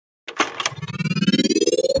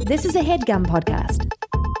This is a HeadGum podcast.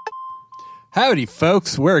 Howdy,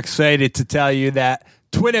 folks. We're excited to tell you that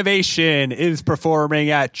Twinovation is performing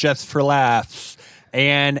at Just for Laughs,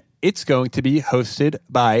 and it's going to be hosted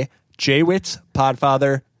by Jay-Wit's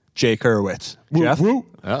Podfather, Jake Hurwitz. Jeff?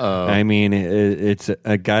 Uh-oh. I mean, it's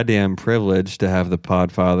a goddamn privilege to have the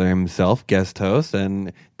Podfather himself guest host.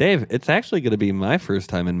 And Dave, it's actually going to be my first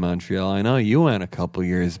time in Montreal. I know you went a couple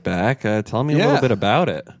years back. Tell me a little bit about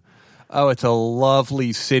it. Oh, it's a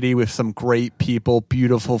lovely city with some great people,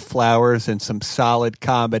 beautiful flowers, and some solid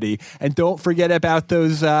comedy. And don't forget about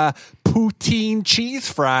those poutine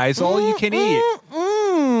cheese fries, all you can eat.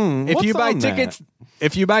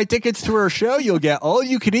 If you buy tickets to our show, you'll get all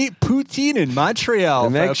you can eat poutine in Montreal.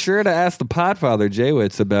 And make sure to ask the Podfather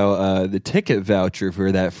Jay-Witz about the ticket voucher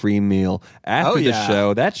for that free meal after the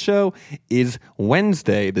show. That show is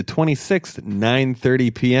Wednesday, the 26th,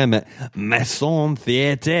 9:30 p.m. at Maison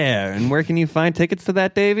Theater. And where can you find tickets to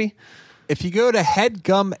that, Davey? If you go to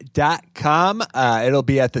headgum.com, it'll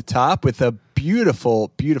be at the top with a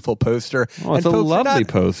beautiful, beautiful poster. Oh, it's a lovely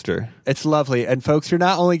poster. It's lovely. And folks, you're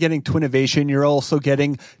not only getting Twinovation, you're also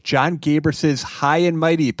getting John Gabris's High and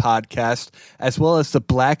Mighty podcast, as well as the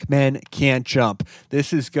Black Men Can't Jump.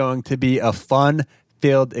 This is going to be a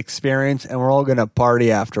fun-filled experience, and we're all going to party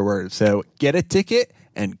afterwards. So get a ticket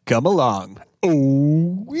and come along.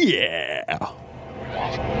 Oh, yeah.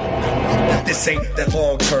 This ain't that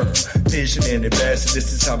long-term vision and invest.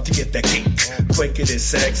 This is time to get that cake quicker than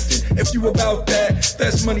Sexton. If you about that,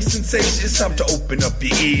 that's money sensation. It's time to open up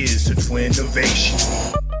your ears to Twinovation.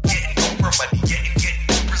 Getting Oprah money, getting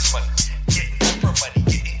Oprah's money,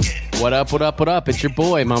 What up, what up, what up? It's your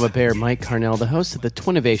boy, Mama Bear, Mike Carnell, the host of the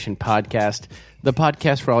Twinovation podcast, the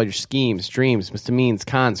podcast for all your schemes, dreams, misdemeans,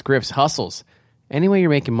 cons, grifts, hustles. Any way you're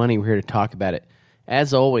making money, we're here to talk about it.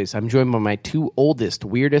 As always, I'm joined by my two oldest,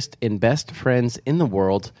 weirdest, and best friends in the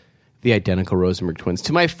world, the identical Rosenberg twins.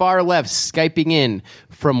 To my far left, Skyping in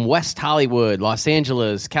from West Hollywood, Los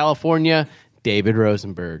Angeles, California, David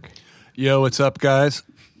Rosenberg. Yo, what's up, guys?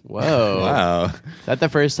 Whoa. Wow. Is that the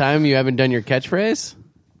first time you haven't done your catchphrase?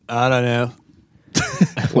 I don't know.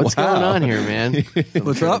 What's going on here, man?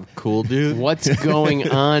 What's up? Cool, dude. What's going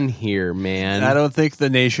on here, man? I don't think the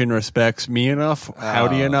nation respects me enough,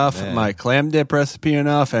 Howdy enough, man. my clam dip recipe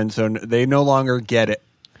enough, and so they no longer get it.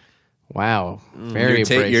 Wow. Very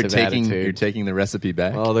abrasive attitude. You're taking the recipe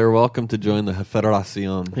back? Well, they're welcome to join the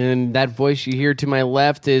Federacion. And that voice you hear to my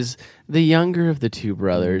left is the younger of the two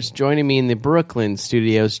brothers. Joining me in the Brooklyn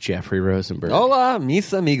studios, Jeffrey Rosenberg. Hola,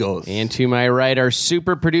 mis amigos. And to my right, our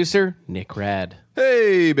super producer, Nick Rad.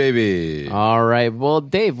 Hey, baby. All right. Well,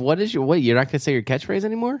 Dave, you're not going to say your catchphrase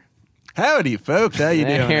anymore? Howdy, folks. How you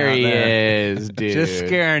doing? There he out there? is, dude. Just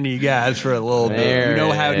scaring you guys for a little There bit. You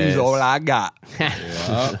know, it howdy's is. all I got.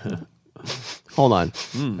 Hold on.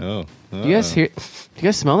 Oh. Do you guys hear? Do you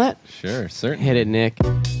guys smell that? Sure, certainly. Hit it, Nick.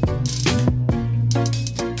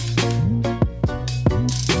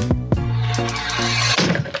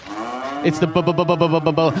 It's the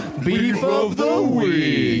beef of the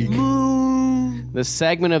week. The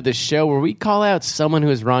segment of the show where we call out someone who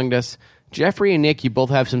has wronged us. Jeffrey and Nick, you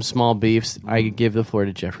both have some small beefs. I give the floor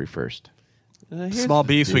to Jeffrey first. Small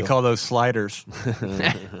beefs, we call those sliders.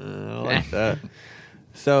 I like that.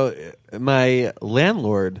 So my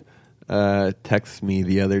landlord texted me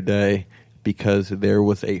the other day because there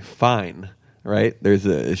was a fine, right?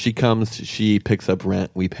 She comes, she picks up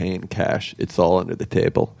rent, we pay in cash. It's all under the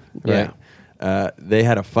table, right? Yeah. They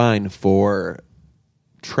had a fine for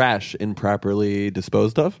trash improperly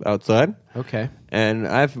disposed of outside. Okay. And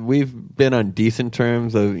we've been on decent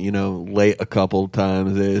terms of, late a couple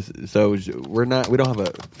times. So we don't have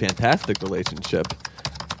a fantastic relationship.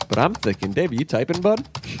 But I'm thinking, Dave, are you typing, bud?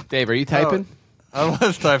 Dave, are you typing? I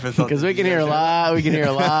was typing something. Because we can hear a lot. We can hear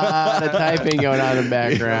a lot of typing going on in the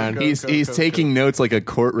background. He's taking notes like a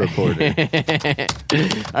court reporter. All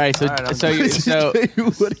right, so What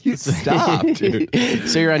do you stop, dude?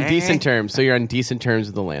 so you're on decent terms. So you're on decent terms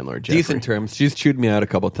with the landlord, Jeffrey. Decent terms. She's chewed me out a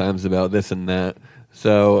couple times about this and that.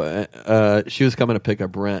 So she was coming to pick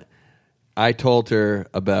up rent. I told her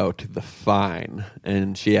about the fine,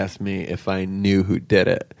 and she asked me if I knew who did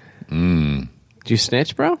it. Did you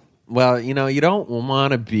snitch, bro? Well, you don't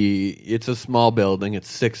want to be. It's a small building. It's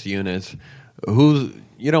 6 units.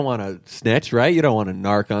 You don't want to snitch, right? You don't want to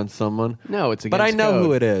narc on someone. No, it's against But I know code.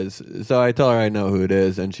 who it is. So I tell her I know who it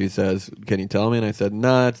is, and she says, "Can you tell me?" And I said,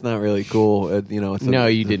 "No, it's not really cool." No,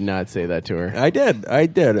 you did not say that to her. I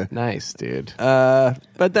did. Nice, dude. But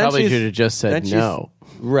then Probably she's- should have just said then she's- no.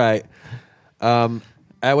 Right.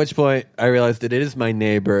 At which point, I realized that it is my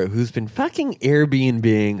neighbor who's been fucking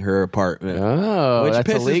Airbnb-ing her apartment. Oh, which that's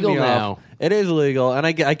pisses illegal me now. off. It is illegal, and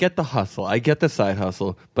I get the hustle. I get the side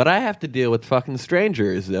hustle. But I have to deal with fucking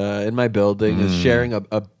strangers in my building, is sharing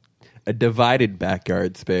a divided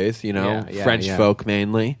backyard space, French folk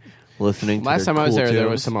mainly, listening to Last their time I was cool there tunes.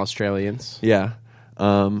 was some Australians. Yeah.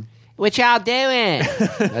 What y'all doing?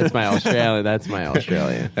 That's my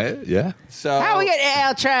Australian. Yeah. So How we get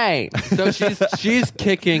L train? So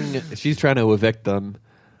she's trying to evict them.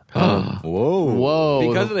 Whoa. Whoa.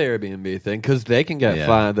 Because of the Airbnb thing, because they can get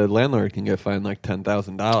fined. The landlord can get fined like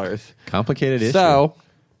 $10,000. Complicated issue. So,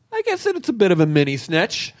 I guess it's a bit of a mini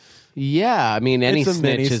snitch. Yeah, I mean, any It's a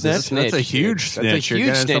snitch mini is a snitch. snitch. That's a huge snitch. That's a You're huge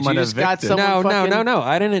getting snitch. someone You just got evicted. someone No.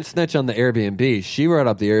 I didn't snitch on the Airbnb. She brought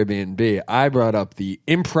up the Airbnb. I brought up the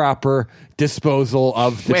improper disposal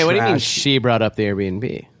of the Wait, trash. what do you mean she brought up the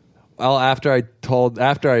Airbnb? Well, after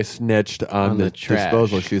I snitched on the trash.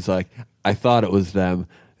 disposal, she's like, I thought it was them.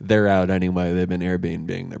 They're out anyway. They've been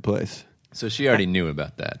Airbnb-ing their place. So she already knew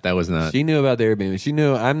about that. That was not. She knew about the Airbnb. She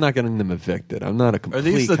knew I'm not getting them evicted. I'm not a Are complete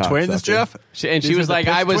these the twins, cocksucker. Jeff? She These was are the like,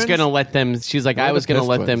 Piss I was twins? going to let them. She's like, I They're was the going to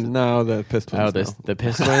Piss let twins. them. No, the Piss twins. Oh, no. the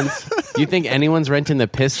Piss Twins? You think anyone's renting the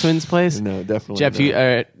Piss Twins place? No, definitely Jeff,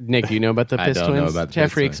 not. Nick, do you know about the I Piss don't Twins? know about the Piss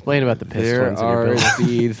Jeffrey, Twins. explain about the Piss There Twins in your are building.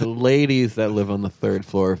 these ladies that live on the third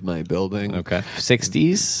floor of my building. Okay.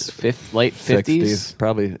 60s? Late 50s?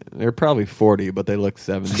 60s. They're probably 40, but they look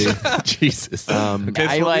 70. Jesus. Piss I will do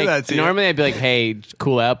that like to you. normally I'd be like, hey,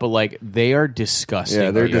 cool out, but like they are disgusting.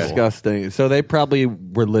 Yeah, they're people. disgusting. So they probably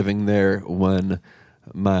were living there when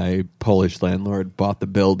my Polish landlord bought the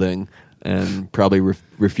building and probably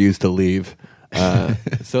refused to leave.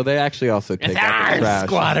 So they actually also take out the trash.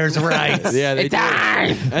 Squatters' rights. Yeah, they It's do.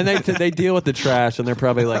 ours. And they deal with the trash, and they're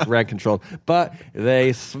probably like rent controlled, but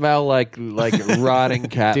they smell like rotting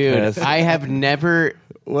cat Dude, piss. I have never.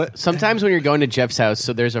 What? Sometimes when you're going to Jeff's house,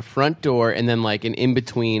 so there's a front door and then like an in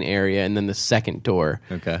between area and then the second door.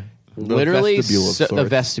 Okay. Literally vestibule of a sorts.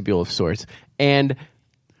 vestibule of sorts. And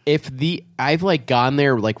if I've like gone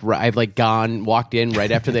there, like I've like walked in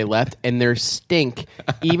right after they left, and their stink,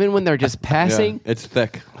 even when they're just Yeah, passing it's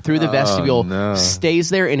thick. through the vestibule, no. stays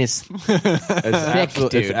there and is It's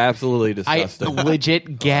dude. absolutely I disgusting.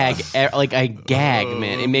 legit gag. Like I gag,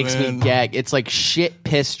 man. It makes me man. gag. It's like shit,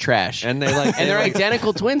 piss, trash. And they like and they're they like-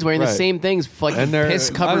 identical twins wearing the Right. same things. Fucking and they're piss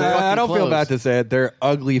covered. I don't feel bad to say it. They're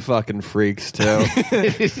ugly fucking freaks too.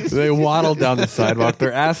 They waddle down the sidewalk.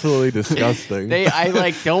 They're absolutely disgusting. I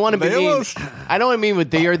like don't want to be They mean. almost- I don't want to mean, but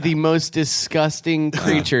they are the most disgusting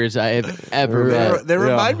creatures I have ever met. They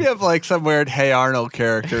remind me of like some weird Hey Arnold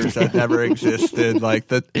characters that never existed, like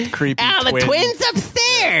the creepy The twins. twins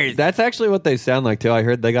upstairs. That's actually what they sound like too. I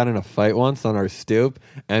heard they got in a fight once on our stoop,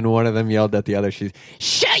 and one of them yelled at the other. She's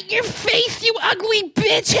Shut your face, you ugly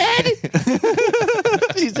bitch head.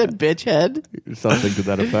 She said bitch head. something to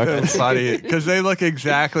that effect. It's funny because they look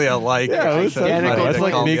exactly alike. Yeah, it was so Identical funny. That's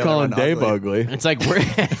twins. like me the other calling one Dave ugly. It's like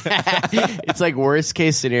it's like worst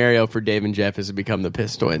case scenario for Dave and Jeff is to become the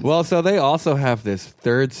piss twins. Well, so they also have this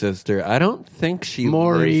third sister. I don't think she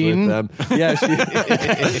Maureen. lives with them. Yeah,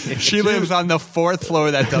 she She lives on the fourth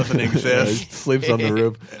floor that doesn't exist. sleeps on the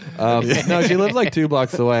roof. No, she lives like 2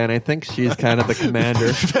 blocks away, and I think she's kind of the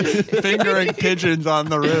commander. Fingering pigeons on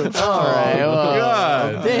the roof. All right, well,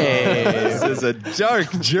 God. Dave. This is a dark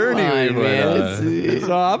journey we Fine, went man. on. It's-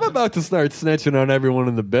 So I'm about to start snitching on everyone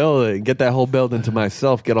in the building, get that whole building to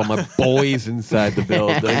myself, get all my boys inside the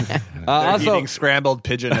building. They're Also, eating scrambled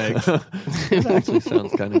pigeon eggs. it actually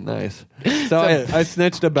sounds kind of nice. So I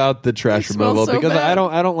snitched about the trash It smells removal so because bad.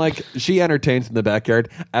 I don't like. She entertains in the backyard.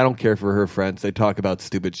 I don't care for her friends. They talk about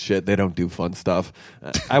stupid shit. They don't do fun stuff.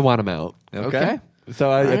 I want them out. Okay. So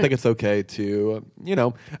I right. think it's okay to,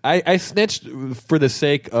 I snitched for the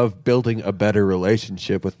sake of building a better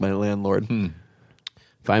relationship with my landlord.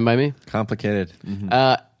 Fine by me. Complicated.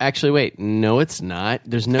 Actually, wait. No, it's not.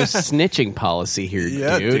 There's no snitching policy here,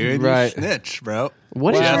 Yeah, dude. Right. You snitch, bro.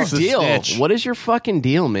 What is Jeff's a your deal? snitch. What is your fucking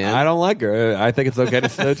deal, man? I don't like her. I think it's okay to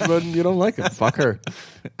snitch, but you don't like her. Fuck her.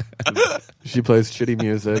 She plays shitty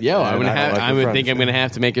music. Yo, and I'm gonna I don't have. like her I would friends. think I'm gonna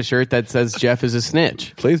have to make a shirt that says Jeff is a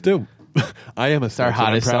snitch. Please do. I am a It's our snitch, and I'm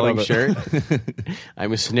hottest proud selling of it. shirt.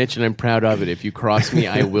 I'm a snitch and I'm proud of it. If you cross me,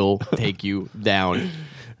 I will take you down.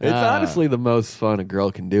 It's honestly the most fun a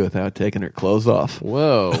girl can do without taking her clothes off.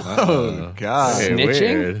 Whoa. Oh, God. Hey, Snitching?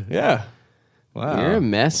 weird. Yeah. Wow. You're a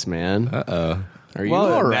mess, man. Uh-oh. Are you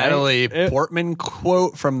Well, all right? Natalie Portman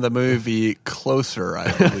quote from the movie Closer,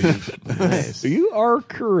 I believe. Nice. You are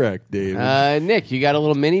correct, David. Nick, you got a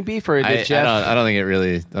little mini beef or I did Jeff? don't think it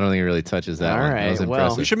really touches that All one. right, That was well-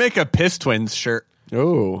 impressive. We should make a Piss Twins shirt.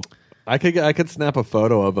 Oh, I could snap a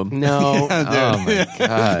photo of him. No. Oh my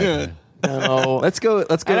god. No. Let's go.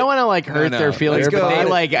 I don't want to like hurt their feelings, Let's but go. they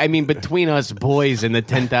like. I mean, between us boys and the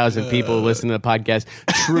 10,000 people who listen to the podcast,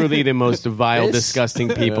 truly the most vile, disgusting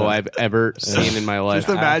people I've ever seen in my life.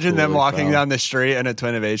 Just imagine them Absolutely walking foul. down the street and a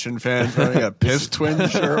Twinnovation fan wearing a Piss Twin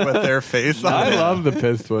shirt with their face on I it. love the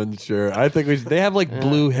Piss Twins shirt. I think they have like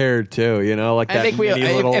blue hair too. You know, like I that think mini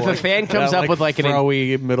little, if a fan comes that, up with like an,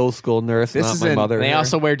 throwy middle school nurse, This not is my an- mother. they hair.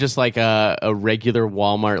 also wear just like a regular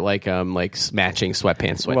Walmart like matching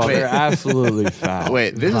sweatpants. well, they're absolutely foul.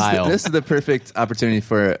 Wait, Vile. this is the perfect opportunity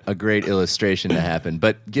for a great illustration to happen.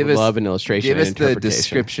 But give us Love an illustration Give and us the interpretation.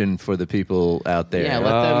 description for the people out there. Yeah,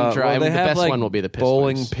 let them try. Well, they the have, best like, one will be the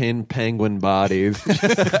bowling Pistons. pin penguin bodies.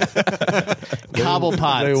 Cobble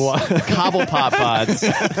pods. They wa- Cobble pot pods.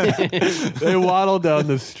 They waddle down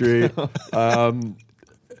the street.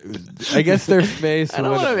 I guess their face. I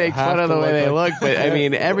don't want to make fun of the way they look, but I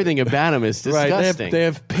mean, everything about them is Right, disgusting. they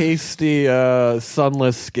have pasty,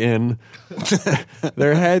 sunless skin.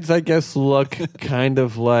 Their heads, I guess, look kind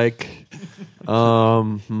of like.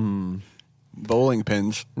 Bowling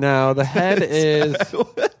pins. No, the head is.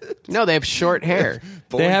 No, they have short hair.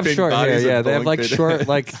 They have pin short hair. bodies Yeah, and they have bowling like pin. short,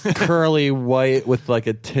 like curly white with like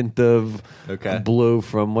a tint of Okay. blue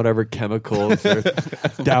from whatever chemicals they're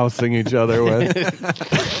dousing each other with.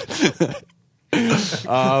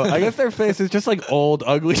 I guess their face is just like old,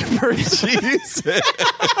 ugly person.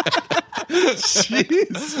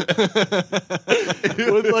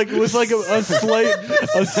 with like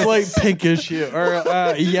a slight pinkish hue or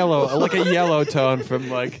yellow, like a yellow tone from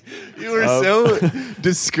like You were so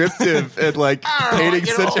descriptive and like painting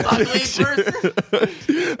such a picture.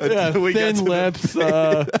 We got thin to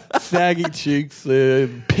the- lips, saggy cheeks,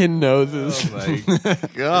 pin noses. Oh my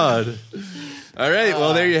god! All right,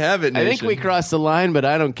 well there you have it. I think Nation. we crossed the line, but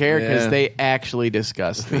I don't care because Yeah. they actually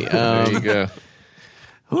disgust me. There you go.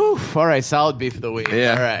 Whew, all right, solid beef of the week.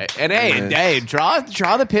 Yeah. All right, and hey, draw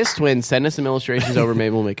the Piss Twins. Send us some illustrations over.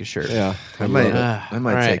 Maybe we'll make a shirt. Yeah, I might All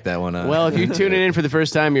right. take that one on. Well, if you're tuning in for the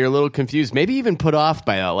first time, you're a little confused, maybe even put off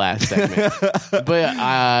by that last segment.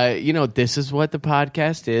 But, this is what the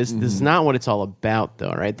podcast is. This is not what it's all about,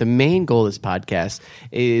 though, right? The main goal of this podcast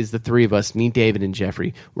is the three of us, me, David, and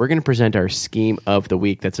Jeffrey. We're going to present our scheme of the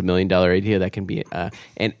week. That's $1 million idea. That can be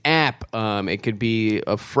an app. It could be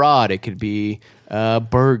a fraud. It could be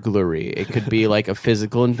burglary. It could be like a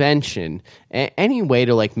physical invention. Any way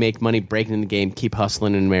to like make money, breaking in the game, keep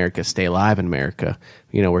hustling in America, stay alive in America.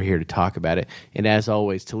 We're here to talk about it. And as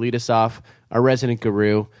always, to lead us off, our resident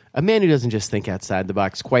guru, a man who doesn't just think outside the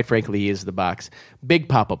box. Quite frankly, he is the box. Big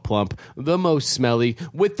Papa Plump, the most smelly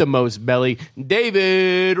with the most belly,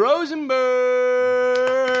 David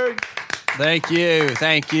Rosenberg. Thank you.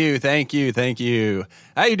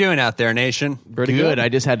 How you doing out there, nation? Pretty good. I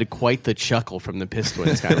just had quite the chuckle from the Piss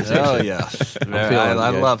Twins conversation. Oh yes, feeling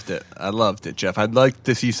I good. loved it. I loved it, Jeff. I'd like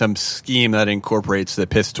to see some scheme that incorporates the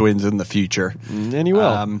Piss Twins in the future. and you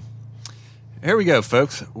will. Here we go,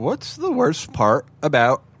 folks. What's the worst part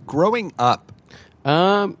about growing up?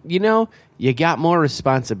 You got more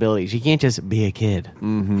responsibilities. You can't just be a kid.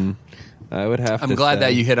 I would have. I'm to glad say.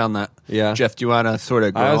 that you hit on that. Yeah. Jeff, do you want to sort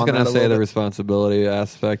of? I was going to say the responsibility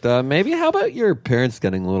aspect. Maybe how about your parents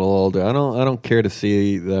getting a little older? I don't care to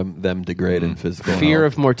see them degrade in physical Fear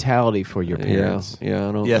health. of mortality for your parents. Yeah.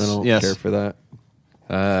 I don't Yes. care for that.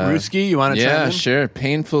 Ruski, you want to? Yeah, chime in? sure.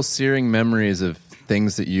 Painful, searing memories of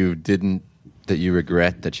things that you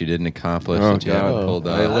regret that you didn't accomplish that you haven't pulled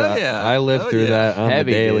I, off. yeah. lived Oh, through yeah. that on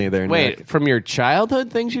Heavy, the daily. dude. There, Wait, Nick. from your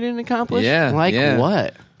childhood, things you didn't accomplish? Yeah, Like yeah.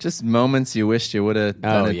 what? Just moments you wished you would have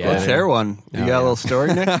done Oh, it yeah. Let's better. hear one. You got a little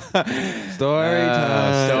story, Nick? Story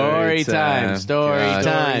time. Story time. time. Story God.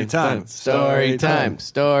 time. time. Story time.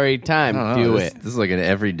 Story time. I don't know, Do this, it. This is like an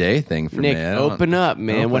everyday thing for Nick, me. I don't- open up,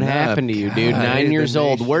 man. What Open up. happened to you, dude? God, 9 years the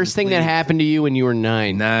old. nation, Worst thing that please. happened to you when you were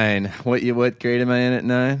 9. 9. What grade am I in at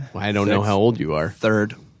 9? I don't know how old you are.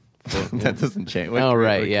 Third. That doesn't change. What Oh, grade-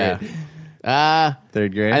 right, what yeah. grade?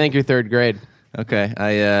 3rd grade. I think you're 3rd grade. Okay.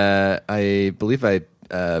 I believe I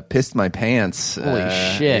pissed my pants. Holy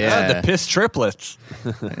shit. Yeah. The piss triplets.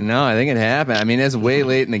 No, I think it happened. I mean, it's way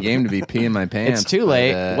late in the game to be peeing my pants. It's too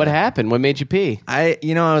late. but, What happened? What made you pee? I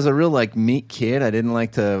was a real meek kid. I didn't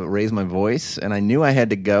like to raise my voice, and I knew I had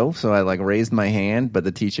to go, so I raised my hand, but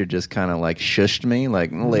the teacher just kind of shushed me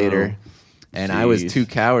later. And I was Jeez. too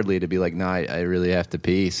cowardly to be like, no, I really have to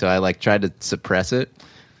pee. So I tried to suppress it.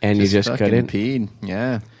 And you just fucking couldn't? peed.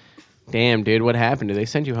 Yeah. Damn, dude, what happened? Did they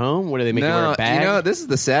send you home? What, did they make you wear a bag? You know, this is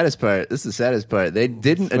the saddest part. They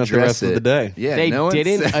didn't Spent address the rest it. of the day. Yeah, They no one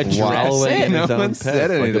didn't said- address Wallowing it? in No his own one piss, said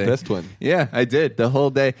like a anything. piss twin. Yeah, I did the whole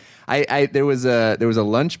day. There was a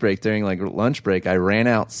lunch break. During like lunch break, I ran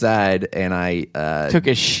outside and I Took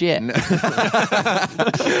a shit. On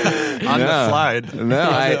the slide. no,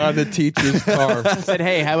 On the teacher's car. I said,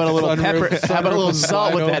 hey, how about a little Sunroof- pepper? How about a little sunroof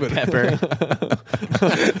salt with wide that open. pepper?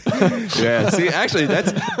 yeah. See, actually,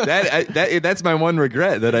 that's my one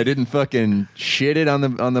regret that I didn't fucking shit it on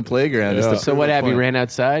the playground. Just to So prove what a happened? You point. ran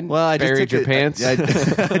outside? Well, I just buried took your pants? I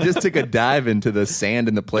just took a dive into the sand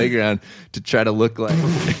in the playground to try to look like.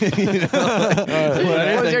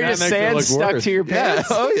 Was there just sand stuck to your Yeah. pants?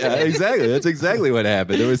 Oh yeah. Exactly. That's exactly what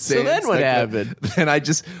happened. There was sand. then what stuck happened? Then I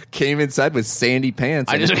just came inside with sandy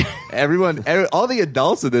pants. I and just- all the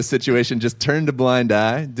adults of this situation just turned a blind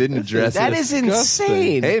eye, didn't address That it. is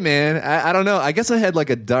insane. Hey man, I don't know. I guess I had like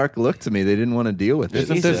a dark look to me. They didn't want to deal with it.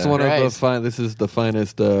 Isn't this one of the Christ. This is the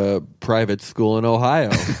finest private school in Ohio.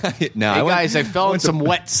 No, Hey, guys, I fell in some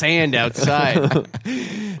wet sand outside.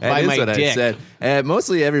 That by is my what dick. I said.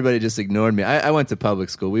 Mostly everybody just ignored me. I went to public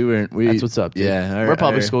school. That's what's up, dude. Yeah, We're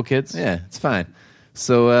public school kids. Yeah, it's fine.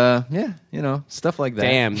 So yeah, stuff like that.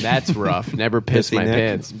 Damn, that's rough. Never pissed Pissy my Nick.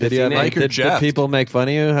 pants. Did, Pissy you have, Nick. Mike or did Jeff? people make fun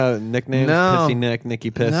of you? How nicknames? No. Pissy Nick, Nicky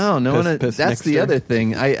Piss. No, piss, one. piss That's the Nickster. other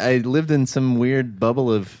thing. I lived in some weird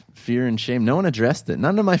bubble of fear and shame. No one addressed it.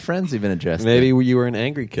 None of my friends even addressed Maybe it. you were an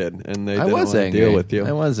angry kid, and they I didn't was want to angry. deal with you.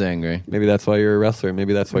 I was angry. Maybe that's why you're a wrestler.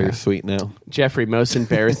 Maybe that's why you're sweet now. Jeffrey, most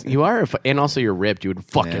embarrassing. You are, and also you're ripped. You would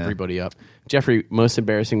fuck Yeah. everybody up. Jeffrey, most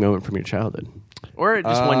embarrassing moment from your childhood, or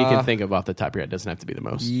just one you can think of off the top of your head. Doesn't have to be the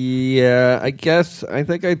most. Yeah, I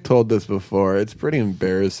think I told this before. It's pretty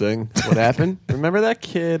embarrassing. What happened? Remember that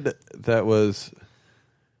kid that was...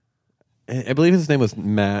 I believe his name was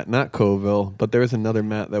Matt, not Colville, but there was another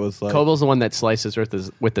Matt that was like... Coble's the one that slices with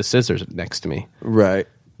the scissors next to me. Right.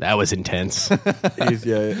 That was intense. He's,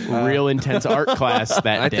 Real intense art class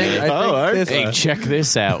that day. I think Hey, check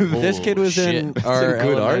this out. this Oh, kid was shit. in our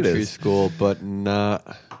good elementary artist. school, but not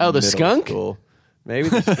Oh, the middle skunk? school. Maybe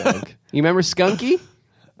the skunk. You remember Skunky?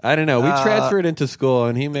 I don't know. We transferred into school,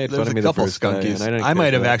 and he made There fun was of a me couple the first day, skunkies. and I didn't I care might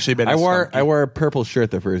for have that. actually been a I skunky. wore a purple shirt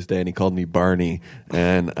the first day, and he called me Barney,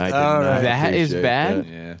 and I did not right. That is appreciate bad? that.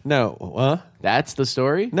 Yeah. No, huh? That's the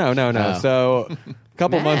story? No. Oh. So a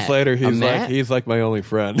couple Matt. months later, Matt? he's like my only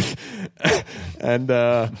friend, and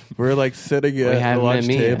we're like sitting at the haven't lunch met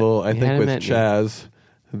me yet. table. I You think haven't with met me. Chaz,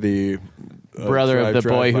 the Brother of the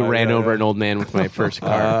boy who drive-by, ran yeah, over yeah. an old man with my first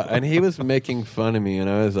car. And he was making fun of me, and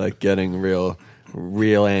I was like getting real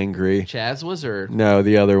angry. Chaz was, or? No,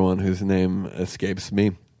 the other one whose name escapes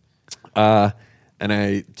me. And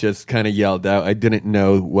I just kind of yelled out. I didn't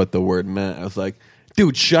know what the word meant. I was like,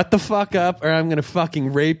 dude, shut the fuck up or I'm going to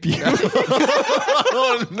fucking rape you.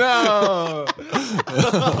 Oh no!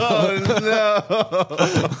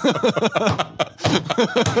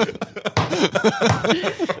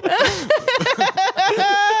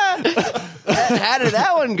 How did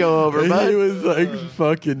that one go over, He bud? was like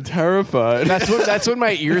fucking terrified. That's when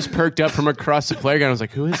my ears perked up from across the playground. I was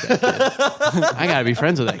like, who is that kid? I got to be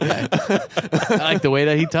friends with that guy. I like the way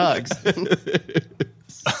that he talks.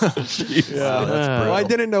 Well, I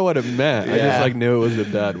didn't know what it meant. I Yeah. just like knew it was a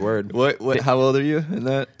bad word. What? How old are you in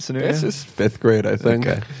that scenario? It's just 5th grade, I think.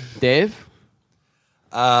 Okay. Dave?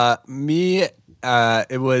 Me,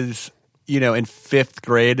 it was, in 5th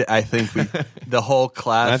grade, I think the whole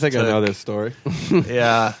class. I think I took- know this story.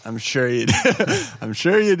 Yeah, I'm sure you do. I'm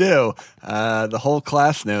sure you do. The whole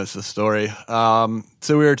class knows the story.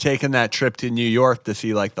 So we were taking that trip to New York to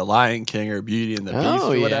see like the Lion King or Beauty and the Beast.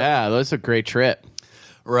 Oh, or whatever. yeah. That was a great trip.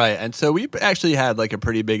 Right. And so we actually had like a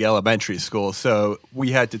pretty big elementary school. So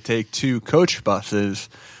we had to take 2 coach buses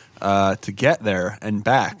to get there and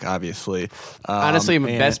back, obviously. Honestly, the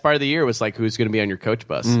and- best part of the year was like who's going to be on your coach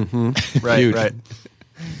bus. Right, Huge. right.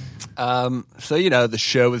 So, the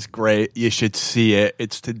show was great. You should see it.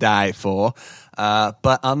 It's to die for.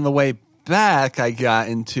 But on the way back, I got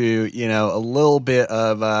into, a little bit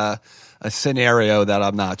of a scenario that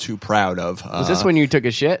I'm not too proud of. Was this when you took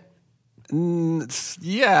a shit?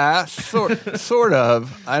 Yeah, sort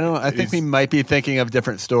of. I think we might be thinking of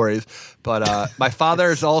different stories. But my father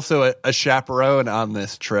is also a chaperone on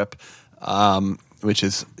this trip, which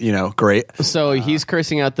is, great. So he's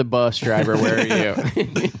cursing out the bus driver. Where are you?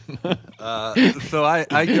 So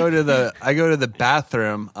I go to the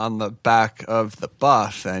bathroom on the back of the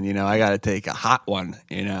bus, and I got to take a hot one.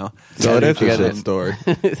 So it is the you gotta- shit story.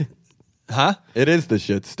 Huh? It is the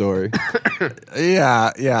shit story.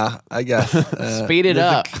 Yeah, I guess. Speed it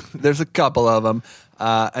up. There's a couple of them.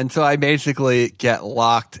 And so I basically get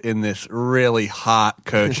locked in this really hot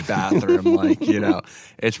coach bathroom, like, you know,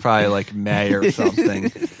 it's probably like May or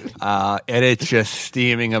something. And it's just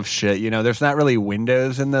steaming of shit. You know, there's not really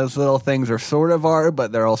windows in those little things, or sort of are,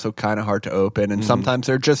 but they're also kind of hard to open. And sometimes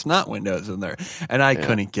they're just not windows in there. And I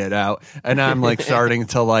couldn't get out. And I'm like starting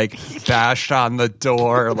to like bash on the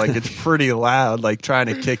door. Like it's pretty loud, like trying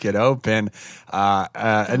to kick it open.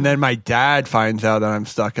 And then my dad finds out that I'm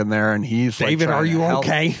stuck in there, and he's like, David, are you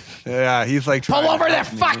okay? Yeah, he's like, Pull over the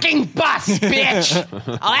fucking bus,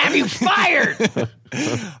 bitch! I'll have you fired!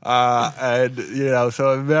 And you know,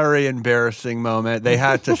 so a very embarrassing moment. They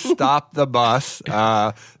had to stop the bus.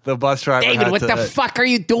 The bus driver, David, had what to, the fuck are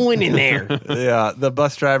you doing in there? Yeah, the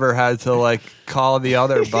bus driver had to like call the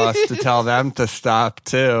other bus to tell them to stop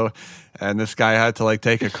too. And this guy had to like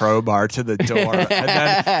take a crowbar to the door, and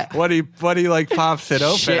then when he like pops it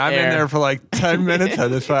open, Shit I'm air. in there for like 10 minutes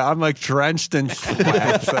at this point. I'm like drenched in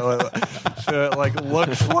sweat, so it like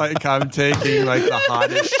looks like I'm taking like the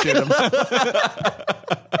hottest shit of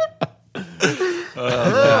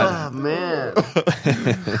Oh, man.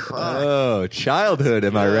 Oh, childhood,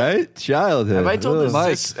 am I right? Childhood. Have I told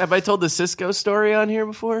Mike. have I told the Cisco story on here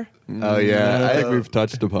before? Oh, yeah. I think we've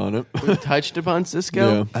touched upon it. Touched upon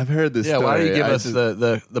Cisco? Yeah. I've heard this Yeah, story. why don't you give I us just-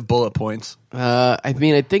 the bullet points? I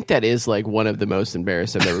mean, I think that is like one of the most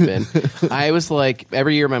embarrassed I've ever been. I was like,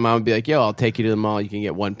 every year my mom would be like, yo, I'll take you to the mall. You can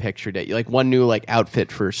get one picture day. Like one new like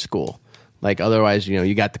outfit for school. Like otherwise, you know,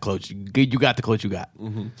 you got the clothes. You got the clothes you got.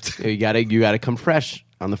 Mm-hmm. You gotta come fresh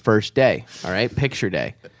on the first day. All right, picture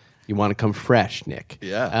day. You want to come fresh, Nick.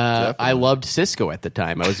 Yeah, I loved Cisco at the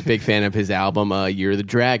time. I was a big fan of his album, Year of the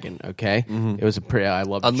Dragon. Okay, It was I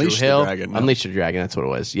loved Unleash True the Hill. Dragon, no? Unleash the Dragon. That's what it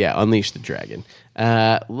was. Yeah, Unleash the Dragon.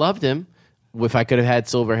 Loved him. If I could have had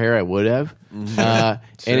silver hair, I would have. And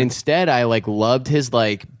instead, I like loved his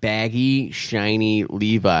like baggy, shiny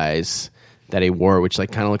Levi's that he wore, which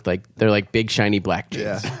like kind of looked like they're like big, shiny black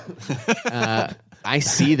jeans. I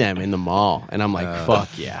see them in the mall, and I'm like, fuck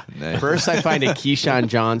yeah. Nice. First, I find a Keyshawn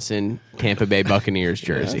Johnson Tampa Bay Buccaneers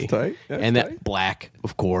jersey. That's tight. That's and that black,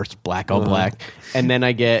 of course, black, all black. And then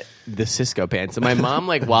I get the Cisco pants. And my mom,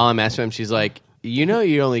 like, while I'm asking him, she's like, you know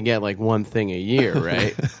you only get, like, one thing a year,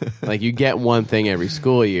 right? Like, you get one thing every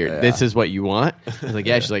school year. Yeah. This is what you want? I was like,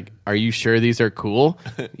 yeah. She's like, are you sure these are cool?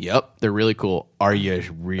 Yep, they're really cool. Are you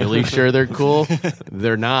really sure they're cool?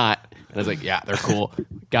 They're not. And I was like, yeah, they're cool.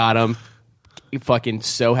 Got them. Fucking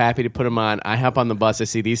so happy to put them on. I hop on the bus. I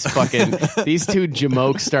see these two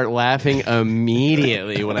jamokes start laughing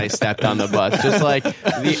immediately when I stepped on the bus. Just like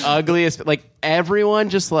the ugliest, like everyone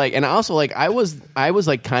just like, and also like I was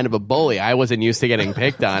like kind of a bully. I wasn't used to getting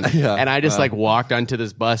picked on. And I just like walked onto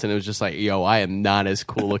this bus and it was just like, yo, I am not as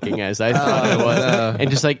cool looking as I thought I was. And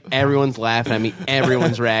just like everyone's laughing at me.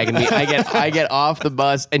 Everyone's ragging me. I get off the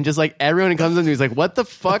bus and just like everyone comes up to me is like, what the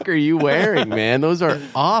fuck are you wearing, man? Those are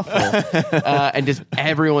awful. And just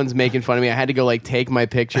everyone's making fun of me. I had to go like take my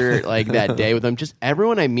picture like that day with them. Just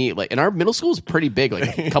everyone I meet, like, and our middle school is pretty big,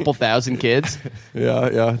 like a couple thousand kids.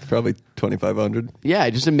 Yeah, probably 2,500. Yeah,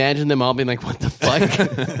 I just imagine them all being like, "What the fuck?"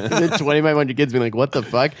 The 2,500 kids being like, "What the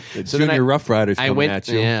fuck?" So then Junior Rough Riders I coming went, at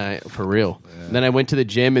you. yeah, for real. Then I went to the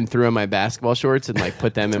gym and threw on my basketball shorts and like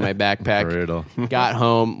put them in my backpack. Brutal. Got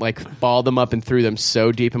home, like balled them up and threw them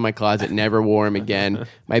so deep in my closet, never wore them again.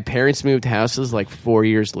 My parents moved houses like 4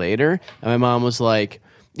 years later, and my mom was like,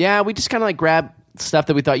 "Yeah, we just kind of like grabbed stuff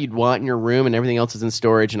that we thought you'd want in your room, and everything else is in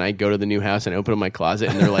storage." And I go to the new house and open up my closet,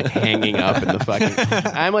 and they're like hanging up in the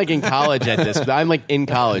fucking. I'm like in college at this. I'm like in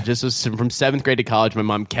college. This was from 7th grade to college. My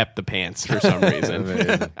mom kept the pants for some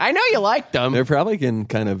reason. I know you liked them. They're probably getting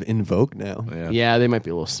kind of in vogue now. Yeah, they might be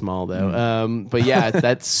a little small though. But yeah,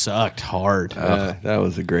 that sucked hard. That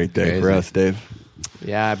was a great day for us, Dave.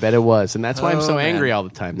 Yeah, I bet it was, and that's why I'm so man. angry all the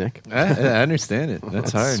time, Nick. I understand it.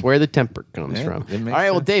 That's hard. That's where the temper comes Yeah, from. it makes All right,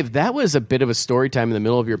 well, sense. Dave, that was a bit of a story time in the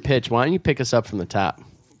middle of your pitch. Why don't you pick us up from the top?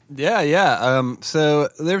 Yeah. So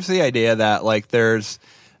there's the idea that like there's,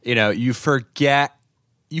 you know, you forget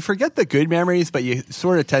the good memories, but you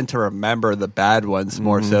sort of tend to remember the bad ones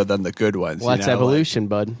more so than the good ones. Well, you that's know? evolution,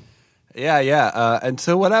 bud. Yeah. And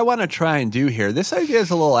so what I want to try and do here, this idea is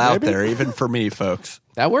a little out there, even for me, folks.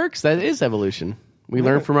 That works. That is evolution. We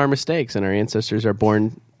learn from our mistakes, and our ancestors are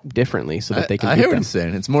born differently so that they can I beat hear what them. you're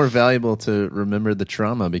saying. It's more valuable to remember the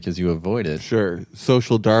trauma because you avoid it. Sure.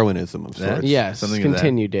 Social Darwinism of sorts. Yes, Something of that.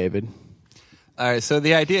 continue, David. All right, so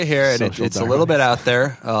the idea here, and Social it's a little bit out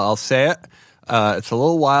there. I'll say it. It's a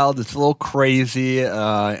little wild. It's a little crazy,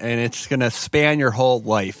 and it's going to span your whole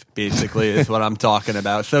life. Basically, is what I'm talking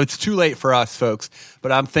about. So it's too late for us, folks.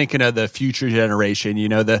 But I'm thinking of the future generation. You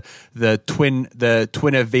know, the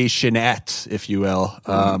Twinnovationettes, if you will.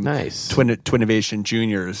 Nice. Twinnovation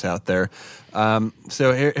juniors out there.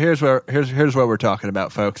 So here's what we're talking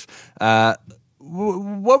about, folks. What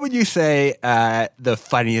would you say the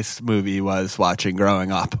funniest movie was watching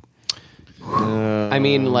growing up? I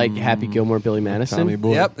mean, like Happy Gilmore, Billy Madison. Tommy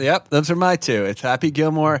Boy. Yep. Those are my two. It's Happy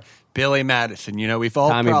Gilmore, Billy Madison. You know, we've all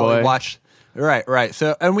Tommy probably Boy. watched. Right.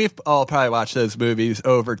 So, and we've all probably watched those movies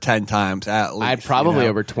over 10 times at least. I'd probably you know?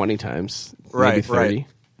 over 20 times. Right, maybe 30.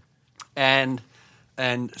 right.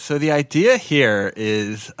 And so the idea here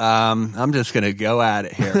is, I'm just going to go at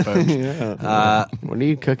it here, folks. What are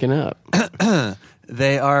you cooking up?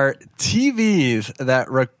 They are TVs that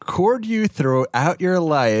record you throughout your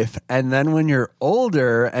life, and then when you're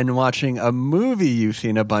older and watching a movie you've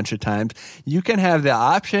seen a bunch of times, you can have the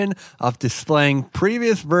option of displaying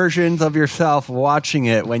previous versions of yourself watching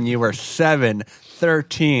it when you were 7,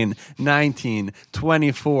 13, 19,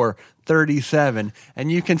 24, 37,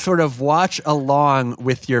 and you can sort of watch along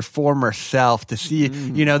with your former self to see,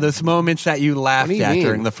 you know, those moments that you laughed What do you at mean?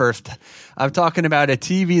 during the first. I'm talking about a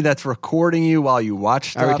TV that's recording you while you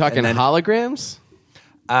watch stuff. Are we talking and then- holograms?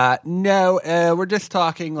 No, we're just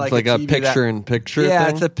talking like It's like a TV picture-in-picture Yeah,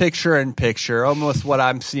 thing? it's a picture-in-picture, almost what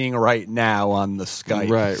I'm seeing right now on the Skype.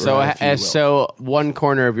 Right. So one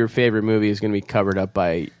corner of your favorite movie is going to be covered up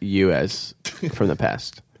by you as from the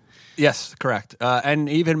past. Yes, correct. And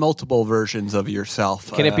even multiple versions of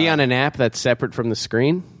yourself. Can it be on an app that's separate from the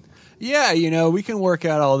screen? Yeah, you know, we can work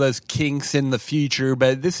out all those kinks in the future,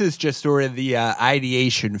 but this is just sort of the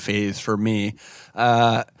ideation phase for me.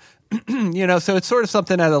 You know, so it's sort of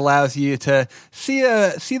something that allows you to see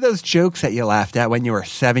those jokes that you laughed at when you were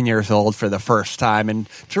 7 years old for the first time, and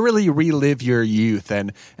to really relive your youth,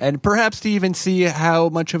 and perhaps to even see how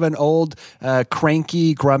much of an old,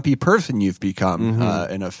 cranky, grumpy person you've become,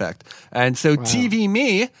 in effect. And so TV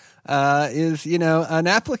Me is, you know, an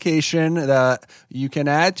application that you can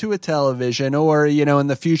add to a television, or, you know, in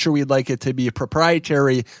the future we'd like it to be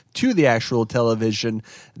proprietary to the actual television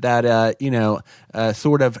that, you know,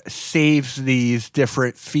 sort of saves these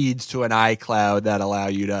different feeds to an iCloud that allow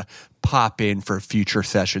you to pop in for future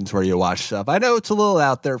sessions where you watch stuff. I know it's a little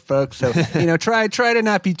out there, folks, so, you know, try to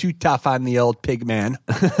not be too tough on the old pig man.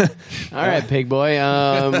 All right, pig boy.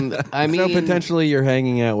 I mean, So potentially you're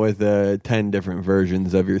hanging out with 10 different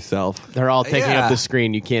versions of yourself. they're all taking Yeah. up the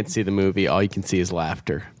screen. You can't see the movie. All you can see is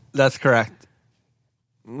laughter. That's correct.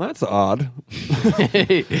 That's odd.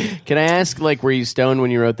 Can I ask, like, were you stoned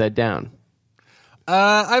when you wrote that down?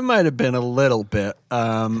 I might have been a little bit,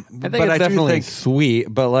 I think but it's I do definitely think sweet,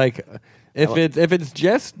 but like if it's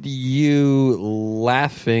just you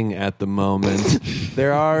laughing at the moment,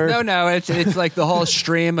 there are No, it's like the whole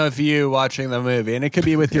stream of you watching the movie, and it could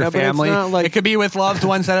be with your Yeah, but it's family. not like- It could be with loved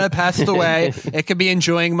ones that have passed away. It could be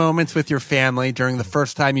enjoying moments with your family during the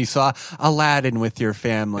first time you saw Aladdin with your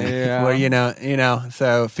family. Yeah. Where you know.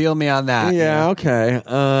 So feel me on that. Yeah,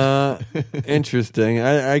 okay. Interesting.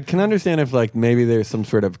 I can understand if like maybe there's some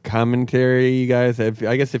sort of commentary, you guys.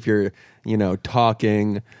 I guess if you're, you know,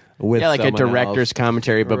 talking with Yeah, like a someone director's else.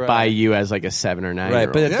 commerary, but by Right. you as like a 7 or 9 Right, year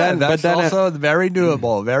old. but Yeah, then- that's then also very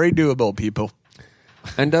doable. Very doable, people.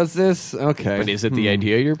 And does this okay? But is it the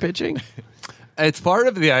idea you're pitching? It's part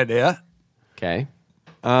of the idea. Okay.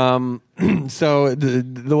 So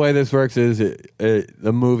the way this works is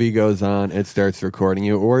the movie goes on, it starts recording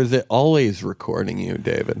you, or is it always recording you,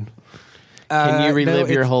 David? Can you no,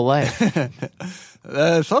 relive your it's- whole life?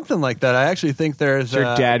 Something like that. I actually think there's your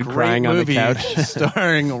dad great crying on the movie couch?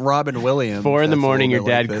 starring Robin Williams. 4 in the that's a morning, your little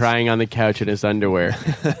bit dad like this. crying on the couch in his underwear.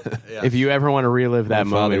 If you ever want to relive that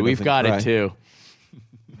My father moment, we've doesn't got cry. it too.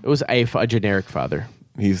 It was a generic father.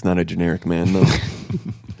 He's not a generic man, though.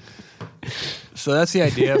 So that's the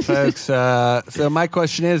idea, folks. So my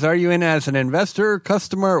question is, are you in as an investor,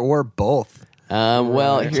 customer, or both?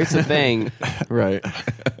 Well, here's the thing. Right.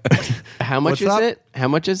 How much What's is up? it? How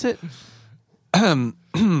much is it?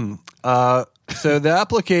 So the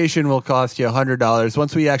application will cost you $100.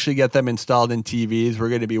 Once we actually get them installed in TVs, we're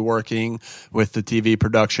going to be working with the TV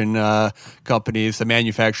production companies, the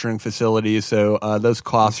manufacturing facilities. So those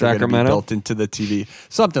costs are going to be Sacramento? built into the TV.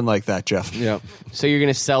 Something like that, Jeff. Yeah. So you're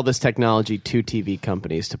going to sell this technology to TV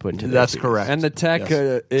companies to put into their That's TVs. correct. And the tech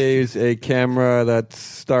Yes. is a camera that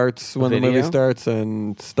starts when the Video? movie starts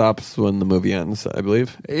and stops when the movie ends, I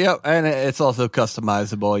believe. Yep, and it's also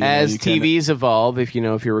customizable. You know, As you can- TVs evolve, if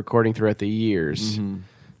you're recording throughout the years,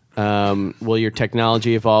 Will your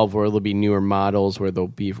technology evolve? Will there be newer models? Will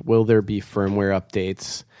there be firmware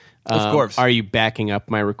updates? Of course. Are you backing up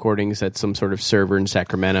my recordings at some sort of server in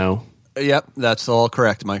Sacramento? Yep, that's all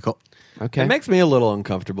correct, Michael. Okay. It makes me a little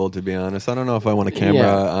uncomfortable, to be honest. I don't know if I want a camera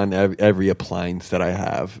on every appliance that I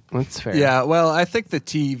have. That's fair. Yeah, well, I think the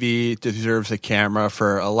TV deserves a camera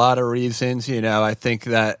for a lot of reasons. I think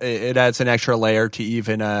that it adds an extra layer to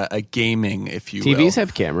even a gaming, if you will. TVs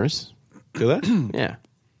have cameras. Do that? Yeah.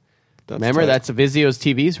 Remember, That's Vizio's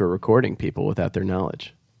TVs were recording people without their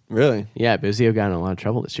knowledge. Really? Yeah, Vizio got in a lot of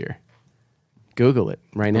trouble this year. Google it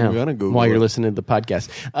right now I'm gonna Google while you're it. listening to the podcast.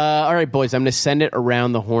 All right, boys, I'm going to send it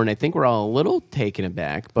around the horn. I think we're all a little taken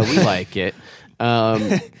aback, but we like it.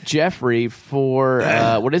 Jeffrey, for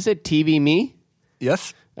what is it, TV Me?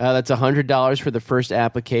 Yes. That's $100 for the first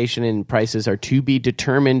application, and prices are to be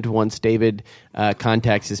determined once David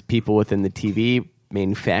contacts his people within the TV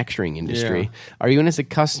manufacturing industry. Yeah. Are you in as a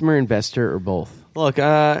customer, investor, or both? Look,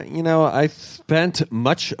 I spent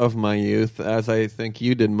much of my youth, as I think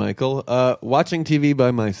you did, Michael, watching TV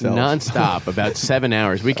by myself. Nonstop, about 7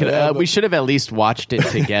 hours. We should have at least watched it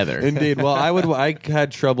together. Indeed. Well, I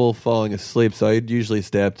had trouble falling asleep, so I'd usually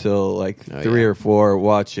stay up till like 3 or 4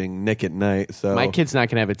 watching Nick at Night. So My kid's not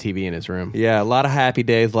going to have a TV in his room. yeah, a lot of Happy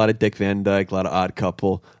Days, a lot of Dick Van Dyke, a lot of Odd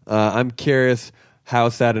Couple. I'm curious how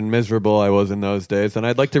sad and miserable I was in those days, and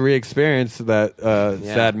I'd like to re-experience that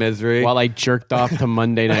sad misery. While I jerked off to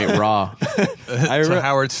Monday Night Raw. To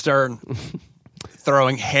Howard Stern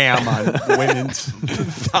throwing ham on women's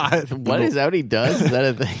thighs. What is that what he does? Is that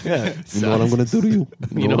a thing? You know what I'm going to do to you?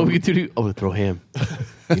 You know what we do to you? Oh, throw ham.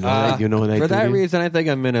 You know what I do For that to you? reason, I think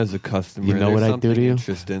I'm in as a customer. You know There's what I do to something you?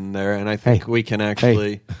 interesting there, and I think we can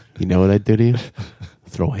actually... You know what I do to you?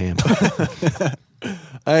 Throw ham.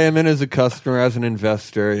 I am in as a customer, as an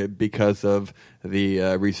investor, because of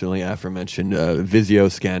the recently aforementioned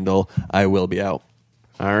Vizio scandal. I will be out.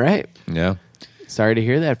 All right. Yeah. Sorry to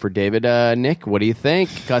hear that for David. Nick, what do you think?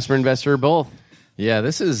 Customer, investor, or both? Yeah,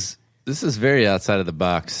 this is very outside of the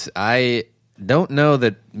box. I don't know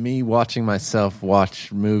that me watching myself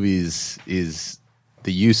watch movies is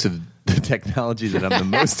the use of the technology that I'm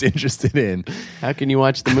the most interested in. How can you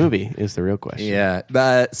watch the movie is the real question.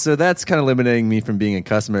 Yeah, so that's kind of limiting me from being a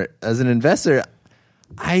customer. As an investor,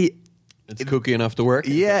 It's kooky enough to work.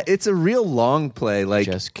 yeah, it's a real long play. Like,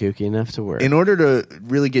 Just kooky enough to work. in order to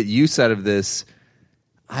really get use out of this,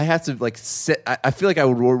 I have to sit. I feel like I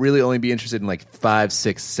would really only be interested in 5,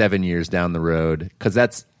 6, 7 years down the road, because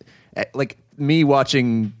that's like me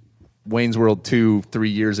watching Wayne's World 2 3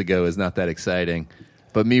 years ago is not that exciting.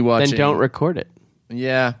 But me watching, Then don't record it.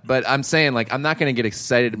 Yeah, but I'm saying I'm not going to get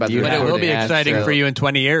excited about the But it will recording. be exciting for you in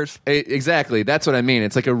 20 years. Exactly, that's what I mean.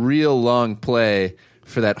 It's like a real long play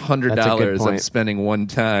for that That's a good $100 I'm point. spending one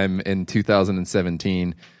time in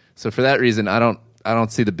 2017. So for that reason, I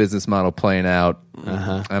don't see the business model playing out.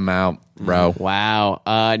 I'm out, bro. Wow.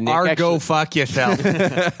 Nick, Go fuck yourself.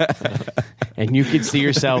 and you could see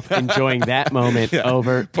yourself enjoying that moment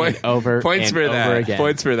over and over Points and for over that. again.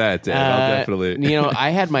 Points for that, Dave. I'll definitely. I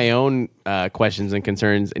had my own questions and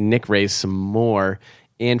concerns, and Nick raised some more.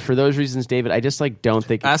 And for those reasons, David, I just don't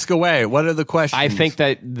think... Ask away. What are the questions? I think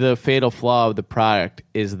that the fatal flaw of the product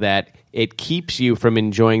is that it keeps you from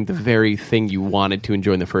enjoying the very thing you wanted to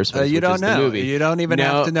enjoy in the first place. you which don't is the know. movie. You don't even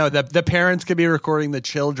have to know. The parents could be recording the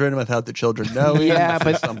children without the children knowing. Yeah,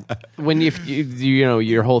 but when you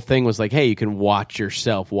your whole thing was hey, you can watch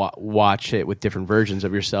yourself, watch it with different versions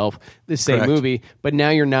of yourself, the same Correct. movie, but now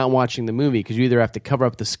you're not watching the movie because you either have to cover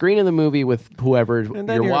up the screen of the movie with whoever And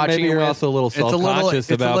then you're watching maybe it you're with. also a little a little- self-conscious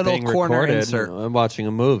it's a about little being corner recorded insert. and watching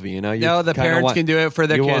a movie. You No, the parents can do it for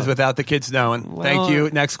their you kids want- without the kids knowing. Thank you.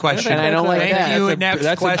 Next question. And I don't like Thank that. you. That's Next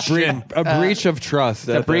that's question. a breach of trust.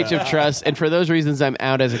 a breach of trust, and for those reasons, I'm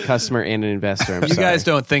out as a customer and an investor. I'm You sorry. guys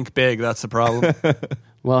don't think big. That's the problem.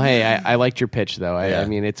 Well, hey, I liked your pitch though. I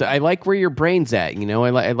mean, I like where your brain's at.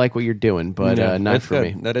 I like what you're doing, but not That's for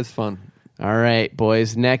good. me. That is fun. All right,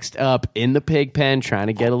 boys. Next up in the pig pen, trying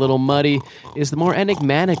to get a little muddy, is the more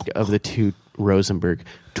enigmatic of the two Rosenberg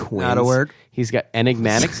twins. Not a word. He's got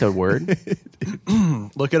enigmatic's a word.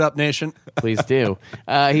 Look it up, nation. Please do.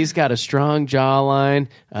 He's got a strong jawline,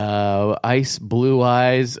 ice blue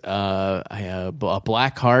eyes, a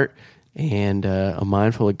black heart, and a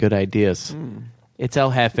mind full of good ideas. It's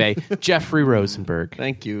El Jefe, Jeffrey Rosenberg.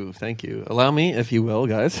 Thank you. Allow me, if you will,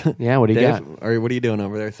 guys. Yeah, what do you Dave, got? What are you doing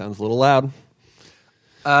over there? Sounds a little loud.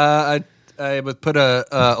 I would put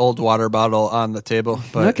a old water bottle on the table.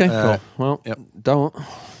 But, Cool. Well, yep. don't.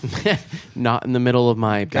 Not in the middle of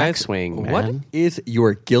my Guys, backswing, man. what is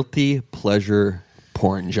your guilty pleasure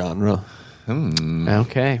porn genre?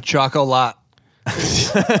 Okay. Chocolate.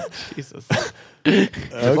 Jesus.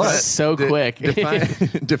 What? So quick.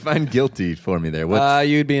 Define guilty for me there. What's,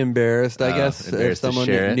 You'd be embarrassed, I guess, if embarrassed to someone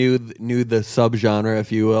share it? knew the subgenre,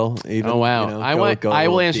 if you will. Even, Oh wow! you know, I will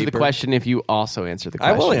little answer the deeper. question if you also answer the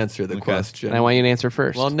I question. will answer the question. And I want you to answer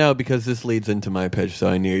first. Well, no, because this leads into my pitch, so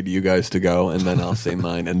I need you guys to go, and then I'll say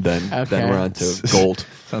mine, and then we're on to gold.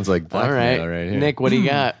 sounds like all blackmail right, here. Nick, what do you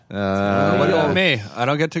got? What about me? I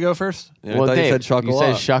don't get to go first? Yeah, I thought you said chocolate. you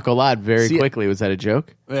said chocolate very See- quickly. Was that a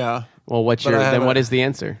joke? Yeah. Well, what's But your I have then? What a- is the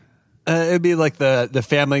answer? It'd be like the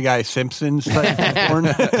Family Guy Simpsons type of porn.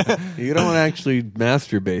 You don't want to actually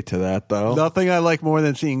masturbate to that, though. Nothing I like more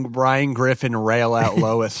than seeing Ryan Griffin rail out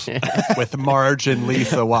Lois with Marge and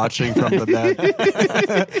Lisa watching from the bed.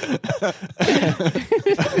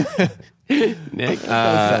 Nick,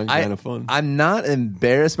 That sounds kind of fun. I'm not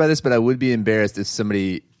embarrassed by this, but I would be embarrassed if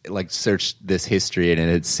somebody like searched this history and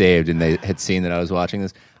it had saved and they had seen that I was watching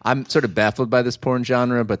this. I'm sort of baffled by this porn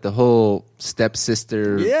genre, but the whole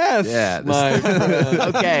stepsister. Yes, Yeah. my friend.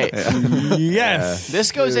 okay. Yes.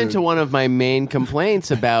 This goes into one of my main complaints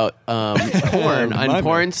about porn on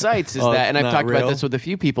porn sites is Oh, that, and I've not talked real? about this with a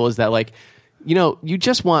few people, is that like, you know, you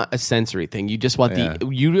just want a sensory thing. You just want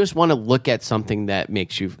you just want to look at something that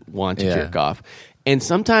makes you want to jerk off. And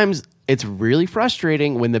sometimes it's really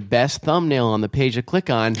frustrating when the best thumbnail on the page to click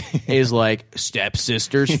on is like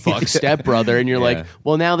stepsisters fuck stepbrother, and you're like,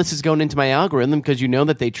 well, now this is going into my algorithm because you know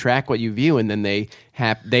that they track what you view and then they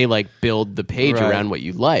like build the page Right. around what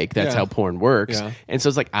you like. That's how porn works. Yeah. And so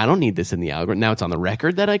it's like, I don't need this in the algorithm. Now it's on the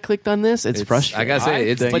record that I clicked on this. It's frustrating. I gotta say,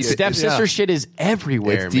 it's but deep- stepsister shit is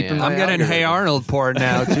everywhere, It's deep man. in my I'm getting algorithm. Hey Arnold porn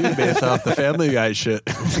now, too, based off the Family Guy shit.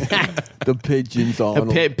 The pigeons on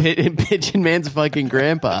Pigeon Man's fucking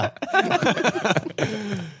grandpa.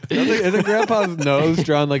 Isn't Grandpa's nose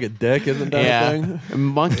drawn like a dick? Isn't that a Yeah, thing?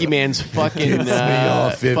 Monkey Man's fucking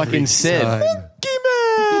fucking Sid.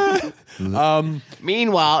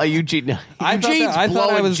 Meanwhile, Eugene's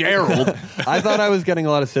blowing Gerald. I thought I was getting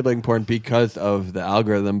a lot of sibling porn because of the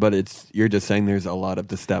algorithm, but you're just saying there's a lot of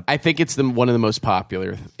the step. I think it's one of the most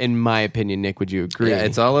popular, in my opinion. Nick, would you agree? Yeah,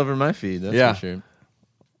 it's all over my feed. That's for sure.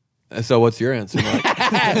 So what's your answer, Mike?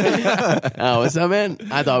 Oh, what's up, man?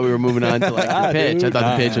 I thought we were moving on to like the pitch. I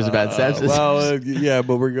thought the pitch was about sepsis. Yeah,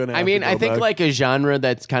 but we're gonna. I mean, I think like a genre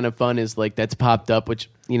that's kind of fun is like that's popped up, which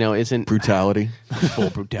you know isn't brutality.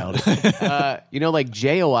 full brutality. You know, like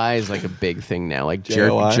JOI is like a big thing now. Like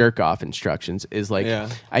JOI? jerk off instructions is like. Yeah.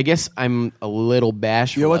 I guess I'm a little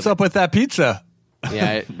bashful. Yo, what's of up with that pizza?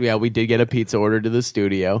 it. Yeah, we did get a pizza ordered to the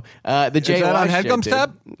studio. The JOI Is that on shit, Headgum's dude.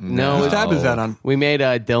 tab? No, Whose tab is that on? we made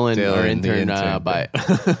Dylan, our Dylan, the intern, intern. buy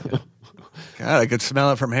it. God, I could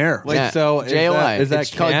smell it from here. Wait, Yeah, so is JOI. that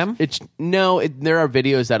It's called- cam? There are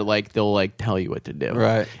videos that like they'll like tell you what to do,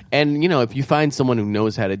 Right. And you know, if you find someone who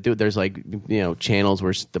knows how to do it, there's like channels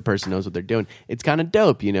where the person knows what they're doing. It's kind of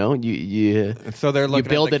dope, you know. You So they're you looking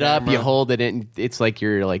build at it the up, you camera. hold it in. It's like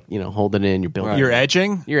you're like holding it in. You're building. You're it.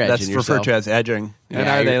 edging? You're That's edging referred yourself. to as edging. And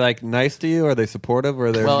Yeah, are they you're- like nice to you? Are they supportive?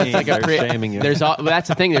 Or they're Well, it's like a they're shaming you? There's all. That's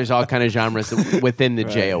the thing. There's all kind of genres within the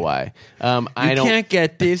JOI. I don't can't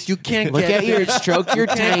get this. You can't look at your stroke your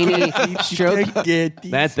tiny stroke. get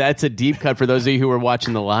this. That's a deep cut for those of you who are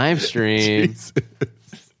watching the live stream.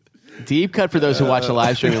 Deep cut for those who watch the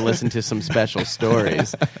live stream and listen to some special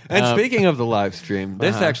stories. And speaking of the live stream,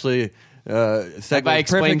 this actually Have I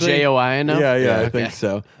explained perfectly- JOI enough? Yeah, I Okay. think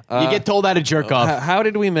so. You get told how to jerk off. How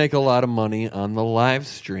did we make a lot of money on the live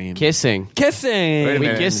stream? Kissing. Kissing. Wait a We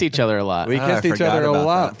minute. kiss each other a lot. We I kissed each forgot other a about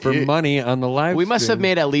lot that. for money on the live We must have stream.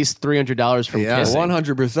 made at least $300 from Yeah. kissing.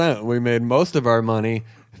 100%. We made most of our money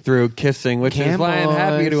through kissing, which is why I'm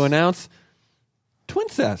happy to Camboys. announce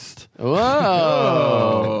Twincest.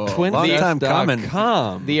 Whoa. Long time coming.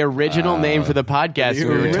 Twincest.com. The original name for the podcast. the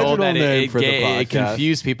We were told that original name it for the podcast.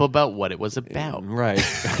 confused people about what it was about. Right.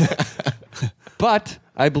 But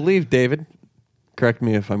I believe, David, correct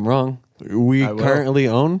me if I'm wrong, we I will. currently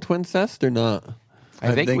own Twincest or not?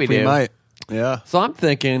 I think we do. might. Yeah. So I'm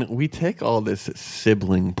thinking we take all this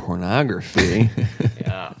sibling pornography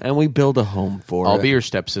and we build a home for I'll it. be your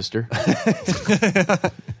stepsister.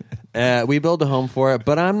 We build a home for it,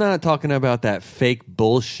 but I'm not talking about that fake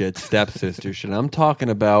bullshit stepsister shit. I'm talking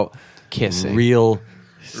about Kissing. real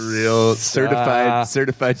certified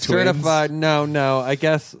twins. certified. No. I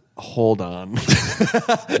guess. Hold on.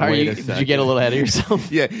 Did you get a little ahead of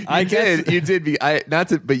yourself? Yeah, I guess- you did.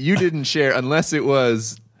 But you didn't share unless it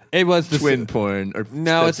was It was the twin porn or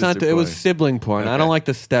No, it's not. stepsister It was porn. sibling porn. I Okay. don't like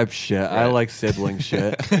the step shit. I like sibling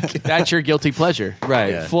shit. That's your guilty pleasure.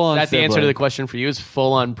 Right. Yeah. Full on. That's the answer to sibling. the question for you is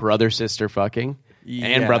full on brother sister fucking Yeah.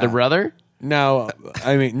 and brother. No,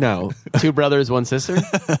 I mean, no. Two brothers, one sister?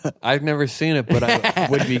 I've never seen it, but I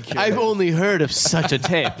would be curious. I've only heard of such a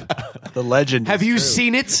tape. The legend. Have is you true.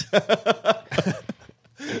 seen it?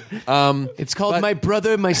 It's called My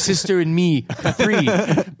Brother, My Sister, and Me. 3.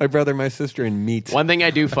 My brother, my sister, and meat. One thing I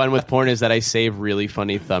do fun with porn is that I save really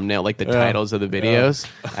funny thumbnail, like the titles of the videos.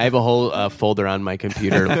 I have a whole folder on my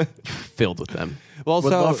computer filled with them. Well,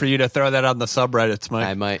 Would love for you to throw that on the subreddits, Mike.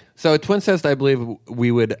 I might. So at Twincest, I believe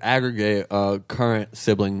we would aggregate current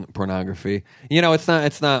sibling pornography. You know, it's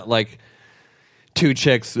not like two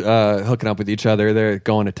chicks hooking up with each other. They're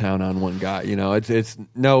going to town on one guy. You know, it's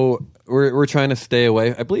no. We're trying to stay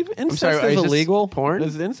away. I believe incest sorry, is is this illegal. porn?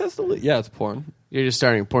 Is incest illegal? Yeah, it's porn. You're just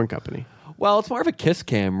starting a porn company. Well, it's more of a kiss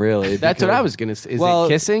cam, really. That's what because- I was going to say. Is it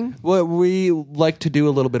kissing? Well, we like to do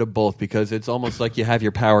a little bit of both because it's almost like you have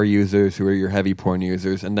your power users who are your heavy porn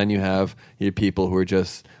users, and then you have your people who are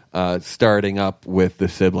just starting up with the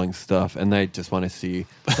sibling stuff, and they just want to see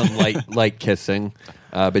some light kissing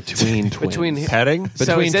between twins. Petting?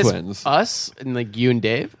 So is this twins. us and like you and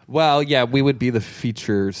Dave? Well, yeah, we would be the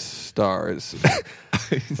feature stars.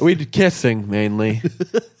 We'd kissing mainly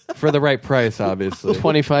for the right price, obviously.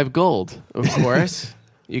 25 gold, of course.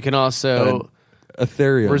 You can also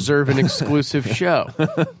Ethereum. reserve an exclusive show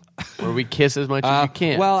where we kiss as much as you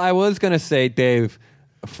can. Well, I was going to say, Dave,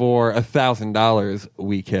 for $1,000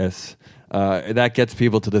 we kiss. That gets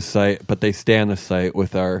people to the site, but they stay on the site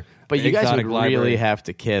with our but you guys would exotic library. really have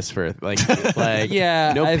to kiss for like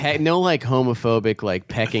Yeah, no like homophobic like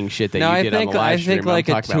pecking shit that No, you did on the live I stream. think like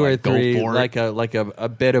I'm a talking 2 about, or like, go 3, for it. like a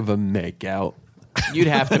bit of a make out. You'd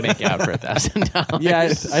have to make out for $1,000. Yeah,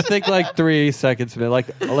 I think like 3 seconds, like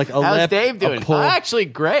a How's lip, Dave a doing? pull. Actually,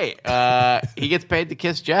 great. He gets paid to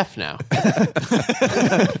kiss Jeff now.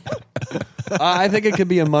 I think it could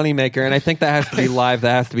be a moneymaker, and I think that has to be live.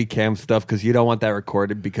 That has to be cam stuff because you don't want that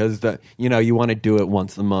recorded because you want to do it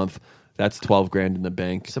once a month. That's $12,000 in the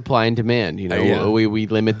bank. Supply and demand. You know, Yeah. we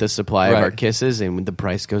limit the supply of Right. our kisses, and the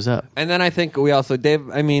price goes up. And then I think we also, Dave.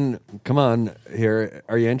 I mean, come on here.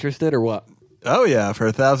 Are you interested or what? Oh, yeah. For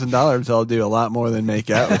 $1,000, I'll do a lot more than make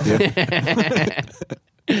out with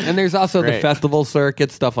you. And there's also the Great. festival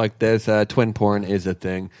circuit, stuff like this. Twin porn is a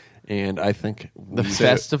thing, and I think The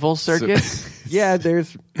festival circuit. yeah,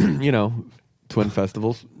 there's twin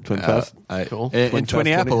festivals, Twin Fest. Cool. In Twin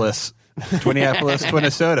Fest, Twinniapolis.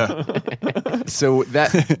 Twinnisoda. So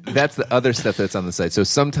that's the other stuff that's on the site. So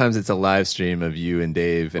sometimes it's a live stream of you and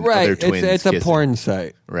Dave and Right, other twins. it's a kissing. porn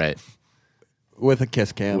site Right. with a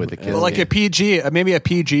kiss cam. With a kiss Like a PG, maybe a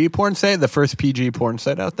PG porn site, the first PG porn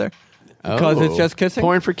site out there. because it's just kissing.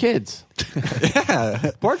 Porn for kids.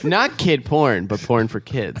 Yeah. Not kid porn, but porn for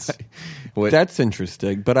kids. That's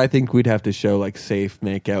interesting, but I think we'd have to show like safe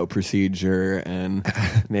makeout procedure and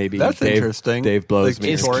maybe That's Dave, interesting. Dave blows Like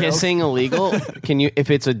me. Is Tutorials? kissing illegal? Can you? If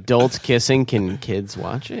it's adults kissing, can kids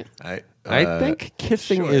watch it? I think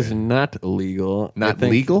kissing is not illegal. Not I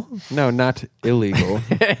think- legal? No, not illegal.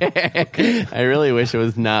 I really wish it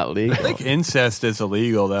was not legal. I think incest is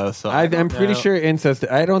illegal, though. So I'm pretty sure incest.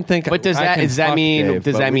 I don't think. But does I that can does that fuck mean Dave,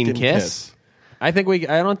 does but that we mean can kiss? I think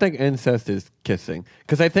I don't think incest is kissing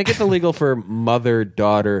because I think it's illegal for mother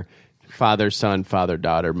daughter. Father son, father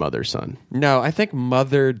daughter, mother son, No, I think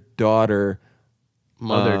mother daughter.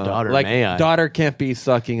 mother daughter. Like may I? daughter can't be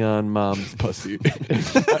sucking on mom's pussy.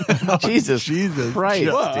 Jesus Christ,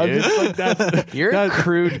 dude. You're a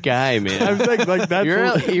crude guy, man. I'm saying like that's.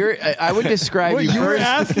 You're. I would describe you you were first.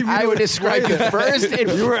 asking me I to would describe you first. And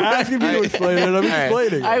you were asking me to explain it. I'm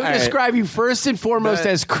explaining. I would All right. describe you first and foremost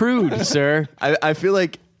as crude, sir. I feel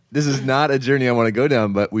like this is not a journey I want to go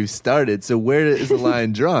down, but we've started. So where is the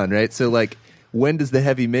line drawn, right? So like, when does the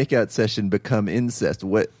heavy makeout session become incest?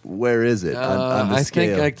 Where is it on the I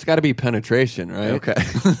scale? think it's got to be penetration, right? Okay.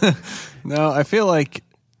 No, I feel like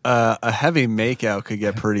a heavy makeout could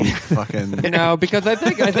get pretty fucking. No, because I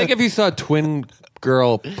think if you saw twin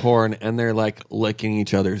girl porn and they're like licking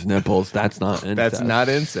each other's nipples, that's not incest. That's not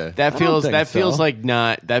incest. That feels think that so. feels like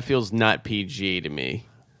not that feels not PG to me.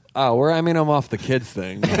 Oh, I'm off the kids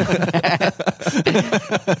thing.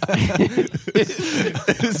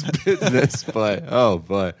 This business, but oh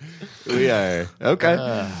boy, we are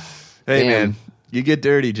okay. Hey damn. man, you get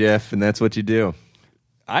dirty, Jeff, and that's what you do.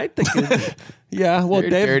 I think Yeah, well, You're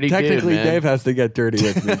a dirty technically, dude, man. Dave has to get dirty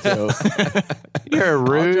with me, so You're a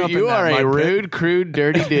rude. jump in You that are a mud pit. rude, crude,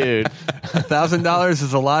 dirty dude. $1,000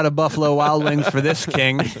 is a lot of Buffalo Wild Wings for this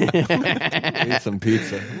king. eat some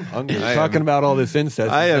pizza. I'm hungry. Talking about all this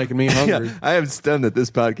incest is making me hungry. Yeah, I am stunned that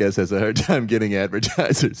this podcast has a hard time getting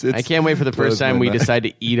advertisers. I can't wait for the first blows my time we mind. decide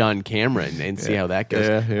to eat on camera and see how that goes.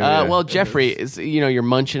 Yeah. Well, Jeffrey, you're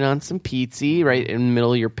munching on some pizza right in the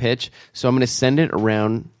middle of your pitch, so I'm going to send it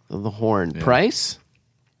around the horn. Price?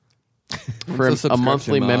 For It's a monthly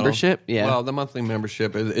subscription model. membership? Yeah. Well, the monthly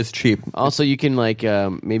membership is cheap. Also, you can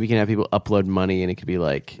maybe you can have people upload money, and it could be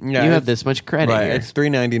like Yeah, you have it's- this much credit Right, here. it's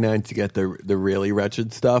 $3.99 to get the really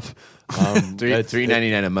wretched stuff.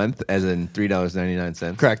 $3.99 a month, as in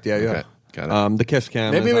 $3.99. Correct. Yeah, yeah. Okay, got it. The kiss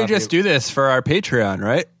cam. Maybe is we just do this for our Patreon,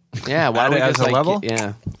 right? Yeah, why don't we As just a level?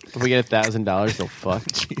 Yeah, if we get $1,000, they'll fuck.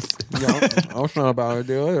 That's not a bad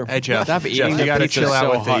idea either. Hey, Jeff. Stop Jeff, eating you the got to pizza chill out so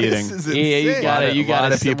with hard. the eating. This is Yeah, you insane. got it. You A got lot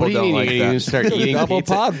to. of people What do you don't mean like you're going to that. start eating Double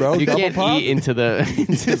pizza? pod, bro. You Double can't pod. eat into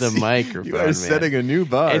the microphone. You are man. setting a new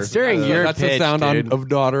bar. It's during your That's pitch, the sound dude. of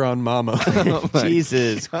daughter on mama.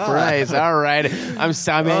 Jesus Christ! All right, I'm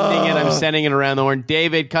ending it. I'm sending it around the horn.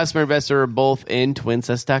 David, customer investor, are both in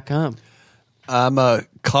Twincest.com. I'm a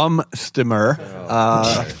customer.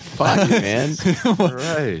 Fuck you, man.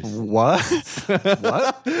 Right. What?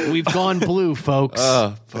 What? We've gone blue, folks.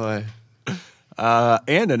 Oh, boy.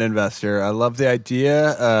 And an investor. I love the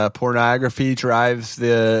idea. Pornography drives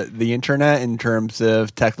the internet in terms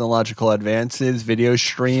of technological advances, video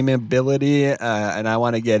streamability, and I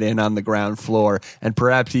want to get in on the ground floor and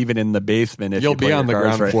perhaps even in the basement. If You'll you put be your on the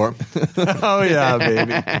cards ground right. floor. Oh yeah,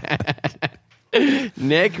 baby.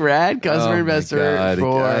 Nick, Rad, customer Oh, my investor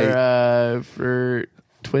God. for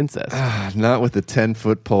Twincest. Not with the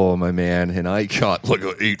 10-foot pole, my man, and I caught like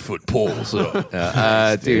an 8-foot pole. So,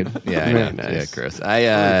 dude, yeah, I know. Very nice. Yeah, Chris.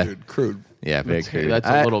 I Dude, crude. yeah, very crude. That's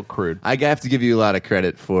a little crude. I have to give you a lot of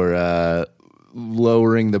credit for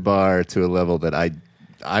lowering the bar to a level that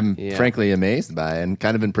I'm frankly amazed by and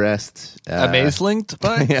kind of impressed. Amazed-linked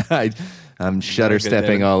by? Yeah, I'm shutter stepping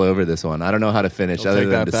David. all over this one. I don't know how to finish I'll other take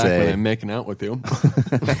than that to back when say. I'm making out with you.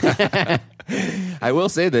 I will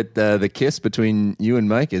say that the kiss between you and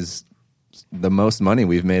Mike is the most money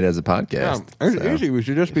we've made as a podcast. It's So- easy. We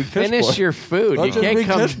should just be kiss Finish boys. your food. Let's You just can't be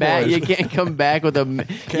come kiss back. boys. You can't come back with a. You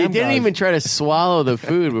didn't guys. even try to swallow the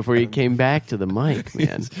food before you came back to the mic,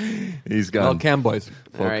 man. He's Oh, gone. cam boys.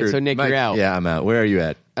 All right, so Nick, Mike, you're out. Yeah, I'm out. Where are you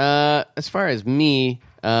at? As far as me,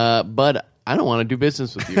 bud, I don't want to do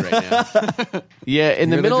business with you right now. Yeah, in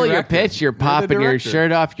the You're the middle of your director. pitch, you're You're the popping your director.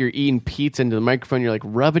 shirt off, you're eating pizza into the microphone, you're like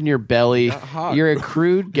rubbing your belly. hot. You're a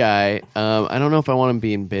crude guy. I don't know if I want to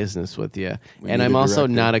be in business with you. And need I'm a also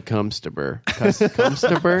director. not a cumstomer.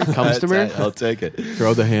 Cumstomer? I'll take it.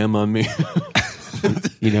 Throw the ham on me.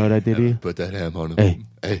 You know what I did to you? Put that ham on him.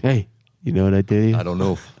 Hey, hey, you know what I did to you? I don't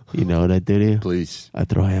know. You know what I did to you? Please. I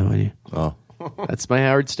throw ham on you. Oh, That's my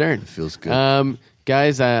Howard Stern. feels good.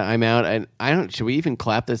 Guys, I'm out. And I don't. Should we even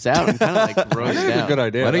clap this out? I'm kind of like grossed It's a out. good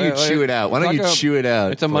idea. Why don't you chew it out? Why don't you chew it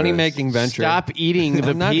out? It's a for money us? making venture. Stop eating the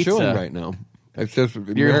I'm not pizza. chewing right now. It's just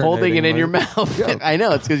You're holding it in marinating your my- mouth. I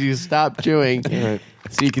know it's because you stopped chewing, right.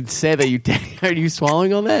 so you can say that you. Are you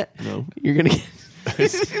swallowing all that? No. You're gonna.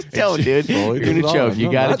 Tell him, dude. Slowly You're gonna dissolving. choke. You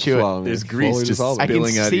No, gotta not chew it. swallowing. There's It's grease slowly just dissolving. I can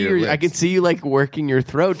spilling out of see your your. I lips. can see you like working your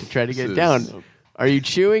throat to try to get it down. Are you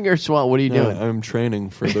chewing or swallowing? What are you No, doing? I'm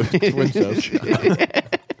training for the Twincest.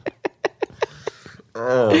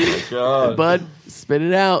 Oh my god! Bud, spit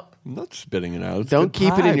it out. I'm not spitting it out. It's Don't good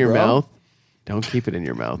keep it pie, in your bro. mouth. Don't keep it in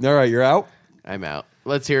your mouth. All right, you're out. I'm out.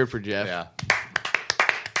 Let's hear it for Jeff. Yeah.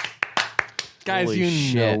 Guys, Holy you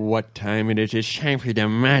shit. know what time it is. It's time for the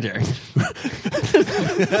matter.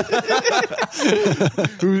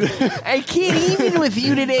 I can't even with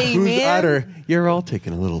you today, Who's man. utter? You're all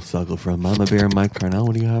taking a little suckle from Mama Bear and Mike Carnell.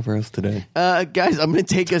 What do you have for us today? Guys, I'm going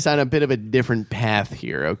to take us on a bit of a different path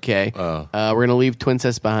here, okay? We're going to leave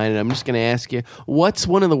Twincest behind, and I'm just going to ask you, what's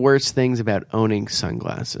one of the worst things about owning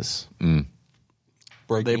sunglasses?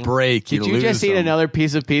 They break. Did you just eat another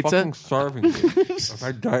piece of pizza? Fucking starving. I've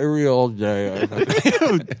had diarrhea all day.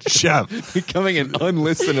 Jeff. Becoming an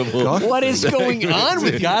unlistenable. What is going on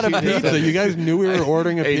with Got a pizza. You guys knew we were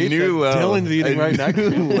ordering a pizza. knew well. Dylan's eating I right next to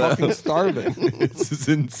knew me. well. Fucking starving. This is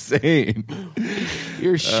insane.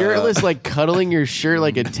 You're shirtless, like cuddling your shirt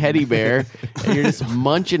like a teddy bear, and you're just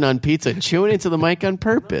munching on pizza, chewing into the mic on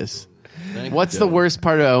purpose. What's the worst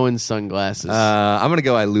part of owning sunglasses? I'm gonna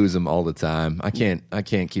go. I lose them all the time. I can't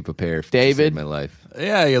keep a pair. To David? save my life.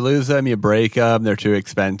 Yeah, you lose them, you break them. They're too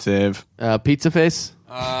expensive. Pizza face?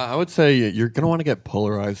 I would say you're going to want to get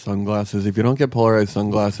polarized sunglasses. If you don't get polarized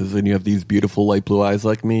sunglasses and you have these beautiful light blue eyes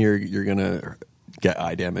like me, you're going to get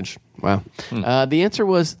eye damage. Wow. The answer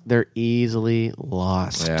was they're easily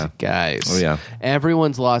lost, guys. Oh, yeah.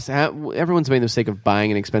 Everyone's lost. Everyone's made the mistake of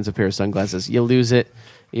buying an expensive pair of sunglasses. You lose it,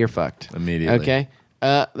 you're fucked. Immediately. Okay?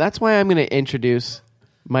 That's why I'm going to introduce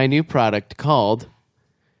my new product called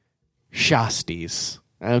Shosties.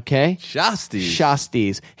 Okay?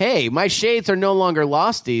 Shosties. Hey, my shades are no longer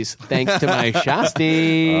losties thanks to my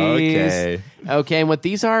Shosties. Okay, and what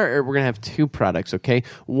these are, we're going to have two products, okay?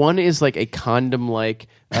 One is like a condom-like,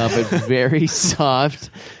 but very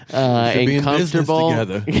soft and comfortable.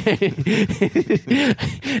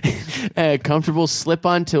 Comfortable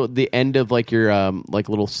slip-on to the end of like your like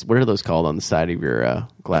little, what are those called on the side of your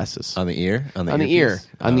glasses? On the ear? On the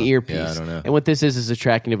earpiece. Yeah, I don't know. And what this is a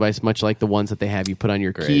tracking device, much like the ones that they have you put on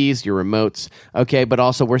your keys, your remotes. Okay, but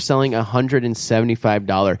also we're selling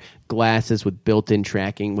 $175 glasses with built-in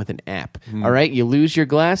tracking with an app. All right, you lose your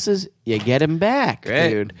glasses, you get them back,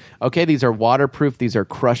 dude. Okay, these are waterproof, these are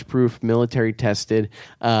crush-proof, military tested,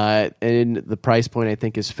 and the price point I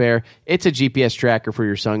think is fair. It's a GPS tracker for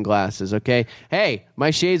your sunglasses. Okay, hey,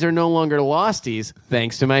 my shades are no longer losties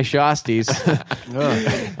thanks to my Shosties.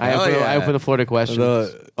 I open the floor to questions.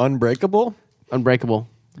 The unbreakable? Unbreakable.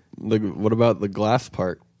 What about the glass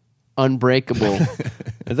part? Unbreakable.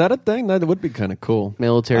 Is that a thing? That would be kind of cool.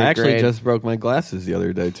 Military I actually grade. just broke my glasses the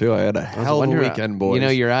other day, too. I had a hell of a weekend, boys. You know,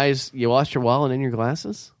 your eyes, you lost your wallet and your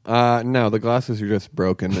glasses? No, the glasses are just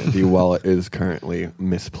broken. The wallet is currently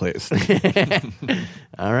misplaced.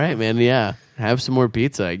 All right, man. Yeah. Have some more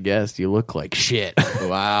pizza, I guess. You look like shit.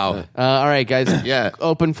 Wow. All right, guys. Yeah.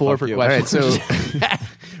 Open floor for All right, questions. so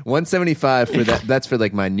 175 for that. That's for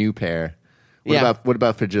like my new pair. What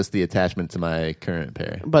about for just the attachment to my current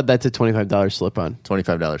pair? But that's a $25 slip-on.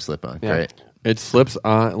 $25 slip-on. Yeah. Great. It slips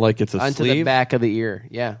on like it's a Onto sleeve. the back of the ear.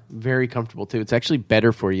 Yeah. Very comfortable, too. It's actually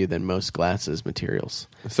better for you than most glasses materials.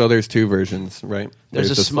 So there's two versions, right?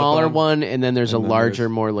 There's a the smaller slip-on, one, and then there's and a then larger,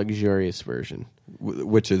 there's- more luxurious version.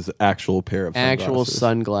 which is actual pair of sunglasses. Actual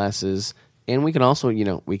sunglasses. And we can also,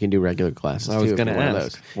 we can do regular glasses, I was too. if gonna you want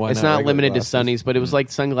ask, those. why It's not not regular limited glasses? to sunnies, but it was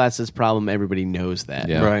like sunglasses problem. Everybody knows that.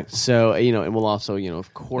 Yeah. Right. So, and we'll also,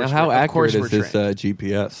 of course. Now, how of course accurate is we're this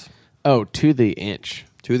GPS? Oh, to the inch.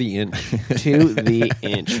 To the inch. To the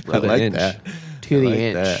inch, I brother. like inch. that. To the like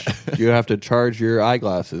inch. that. You have to charge your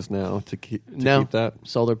eyeglasses now to keep No. keep that.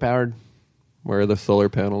 Solar powered Where are the solar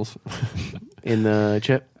panels? in the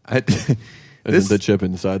chip. Isn't the chip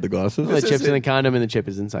inside the glasses? The chip's in the condom and the chip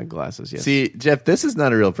is inside glasses, yes. See, Jeff, this is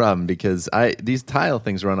not a real problem because these tile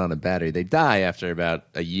things run on a battery. They die after about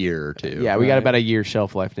a year or two. Yeah, we got about a year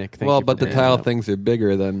shelf life, Nick. Thank Well, you for but the bringing tile that up. things are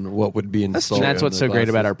bigger than what would be installed. And that's in what's the so great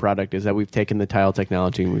about glasses. our product is that we've taken the tile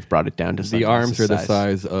technology and we've brought it down to The arms are the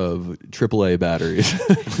size of AAA batteries.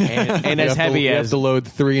 and as heavy you have as to load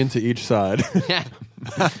 3 into each side.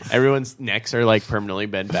 everyone's necks are like permanently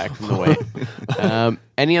bent back from the weight.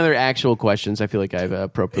 Any other actual questions? I feel like I've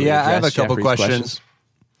appropriately Yeah, I have a addressed couple Jeffrey's questions.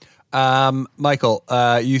 Michael,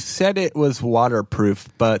 you said it was waterproof,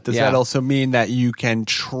 but does Yeah. that also mean that you can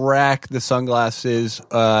track the sunglasses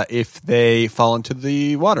if they fall into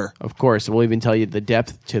the water? Of course, we'll even tell you the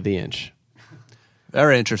depth to the inch.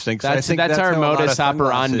 Very interesting. 'Cause I That's think our how a lot modus of sunglasses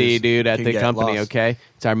operandi, dude, at can the get company, lost. okay?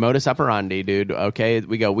 It's our modus operandi, dude, okay?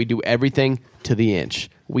 We do everything to the inch.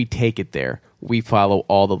 We take it there. We follow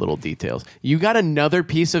all the little details. You got another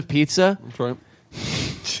piece of pizza? That's right.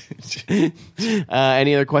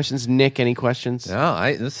 Any other questions? Nick, any questions?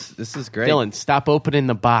 No, this is great. Dylan, stop opening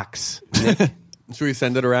the box. Nick, Should we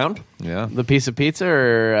send it around? Yeah. the piece of pizza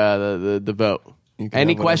or the vote? You can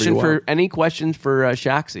Any have whatever you want. any questions for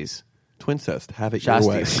Shoxies? Twincest. Have it your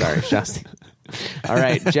way. Shosties, sorry, Shosties. All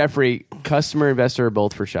right, Jeffrey, customer, investor, or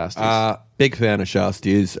both for Shosties? Big fan of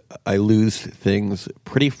Shosties. I lose things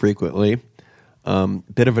pretty frequently.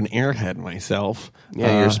 Bit of an airhead myself.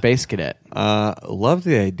 Yeah, you're a space cadet. Love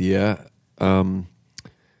the idea.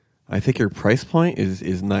 I think your price point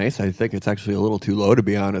is nice. I think it's actually a little too low, to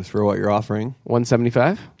be honest, for what you're offering.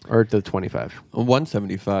 175 or the 25?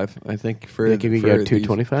 175. I think for. Think you could for go these-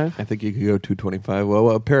 225? I think you could go 225.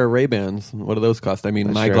 Well, a pair of Ray-Bans. What do those cost? I mean,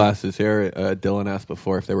 That's my true. glasses here. Dylan asked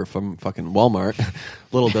before if they were from fucking Walmart.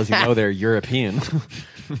 Little does he know they're European.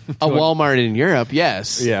 A Walmart in Europe,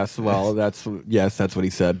 yes. Yes, well, that's what he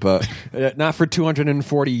said, but not for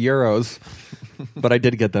 240 euros. But I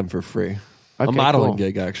did get them for free. Okay, A modeling cool.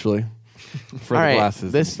 gig, actually. for All the right,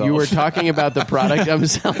 glasses. you were themselves. talking about the product I'm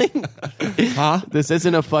selling. Huh? This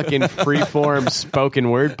isn't a fucking free-form spoken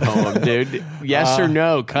word poem, dude. Yes or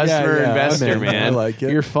no, customer yeah, investor, I'm in. man. I like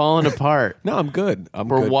it. You're falling apart. No, I'm good.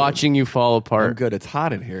 We're watching you fall apart. I'm good. It's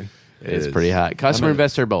hot in here. It's pretty hot. Customer, I'm in.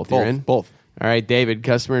 investor, both. You're in? Both. All right, David,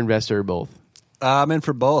 customer, investor, or both? I'm in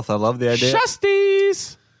for both. I love the idea.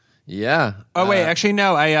 Shusties! Yeah. Oh wait, actually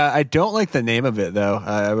no. I don't like the name of it though.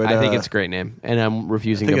 I think it's a great name, and I'm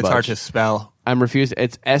refusing I think to it's budge. hard to spell. I'm refusing.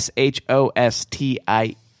 It's SHOSTIES.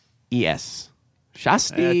 It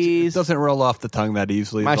Shusties. doesn't roll off the tongue that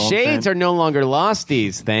easily. My shades are no longer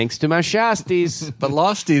losties, thanks to my shusties. But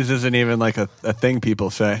losties isn't even like a thing people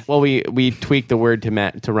say. Well, we tweaked the word to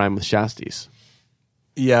rhyme with shusties.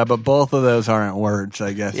 Yeah, but both of those aren't words,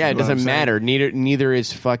 I guess. Yeah, is it what I'm doesn't saying. matter. Neither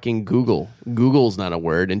is fucking Google. Google's not a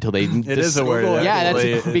word until they. It is a word. Yeah,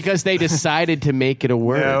 actually. that's because they decided to make it a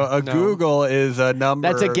word. No, Google is a number.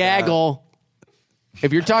 That's a gaggle.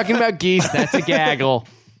 If you're talking about geese, that's a gaggle.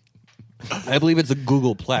 I believe it's a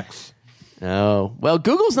Googleplex. Oh, well,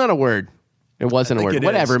 Google's not a word. It wasn't a think word. it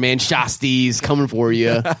Whatever, is. man. Shosties coming for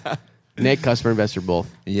you. Nick, customer, investor,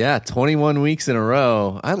 both. Yeah, 21 weeks in a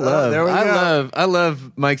row. I there we go.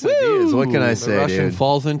 love Mike's ideas. What can I The say, Russian dude?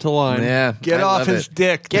 falls into line. Yeah, Get I off love his it.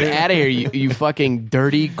 dick. Get dude. out of here, you fucking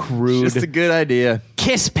dirty, crude Just a good idea.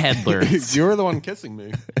 kiss peddler. You're the one kissing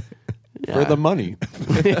me. For the money.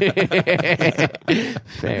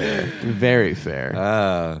 Fair. Very fair.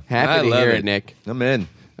 I Happy to love hear it, Nick. I'm in.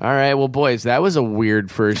 All right, well, boys, that was a weird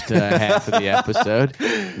first half of the episode.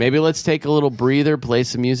 Maybe let's take a little breather, play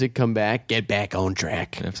some music, come back, get back on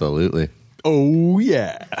track. Absolutely. Oh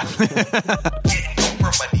yeah.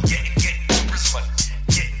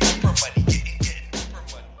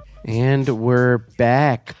 And we're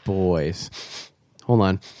back, boys. Hold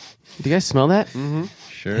on. Do you guys smell that? Mm-hmm.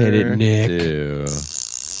 Sure. Hit it, Nick. do.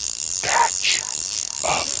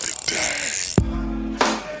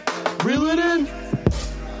 Reel it in.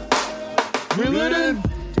 Reel it in.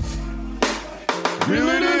 Reel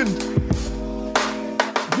it in.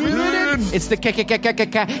 Reel it in. It's the catch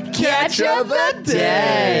of the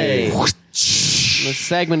day. The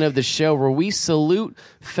segment of the show where we salute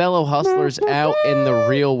fellow hustlers out in the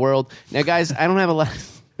real world. Now, guys, I don't have a lot.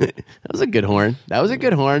 That was a good horn. All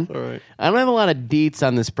right. I don't have a lot of deets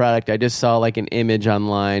on this product. I just saw like an image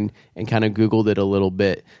online and kind of Googled it a little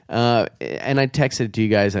bit. And I texted it to you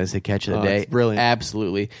guys as the catch of the day. It's brilliant.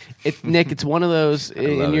 Absolutely. Nick, it's one of those,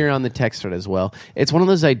 and you're on the text thread as well. It's one of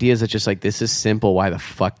those ideas that's just like, this is simple. Why the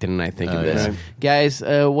fuck didn't I think of this? yeah. Guys,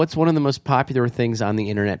 what's one of the most popular things on the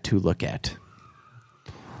internet to look at?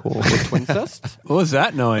 Twincest? What was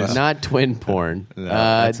that noise? Not twin porn. No,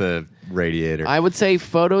 that's a radiator. I would say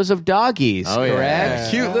photos of doggies, oh, yeah. correct?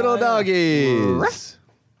 Cute little doggies.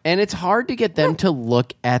 And it's hard to get them to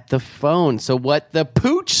look at the phone. So what the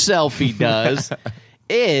pooch selfie does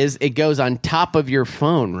is it goes on top of your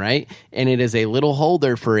phone, right? And it is a little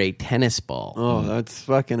holder for a tennis ball. Oh, that's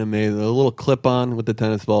fucking amazing. A little clip-on with the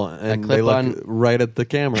tennis ball, and they clip-on- look right at the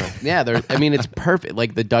camera. Yeah, it's perfect.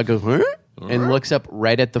 Like the dog goes, huh? And looks up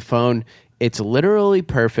right at the phone. It's literally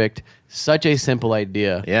perfect. Such a simple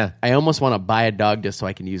idea. Yeah. I almost want to buy a dog just so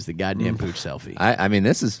I can use the goddamn pooch selfie. I mean,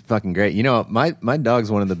 this is fucking great. You know, my dog's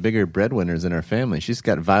one of the bigger breadwinners in our family. She's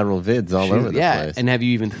got viral vids all over the place. And have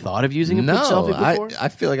you even thought of using a no, pooch selfie before? I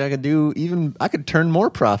feel like I could turn more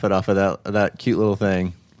profit off of that cute little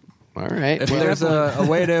thing. All right. If Well, there's a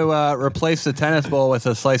way to replace the tennis ball with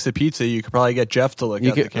a slice of pizza, you could probably get Jeff to look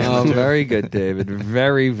at the camera. Oh, too. very good, David.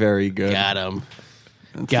 Very, very good. got him.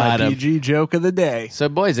 It's got my him. PG joke of the day. So,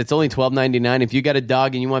 boys, it's only $12.99. If you got a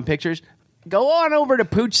dog and you want pictures, go on over to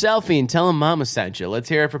Pooch Selfie and tell him Mama sent you. Let's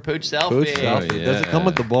hear it for Pooch Selfie. Pooch selfie. yeah. Does it come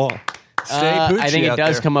with the ball? Stay poochy I think it out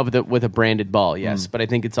does there. come up with a branded ball, yes. But I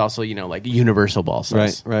think it's also, like a universal ball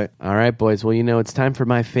size. Right. All right, boys. Well, it's time for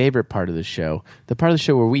my favorite part of the show. The part of the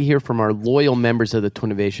show where we hear from our loyal members of the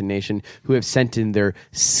Twinnovation Nation who have sent in their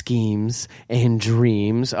schemes and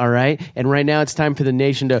dreams, all right? And right now it's time for the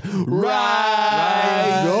nation to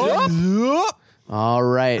rise up. All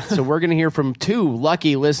right. So we're going to hear from two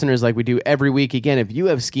lucky listeners like we do every week. Again, if you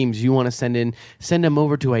have schemes you want to send in, send them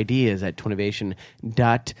over to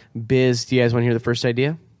ideas@twinnovation.biz. Do you guys want to hear the first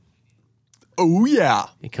idea? Oh yeah.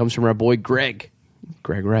 It comes from our boy Greg.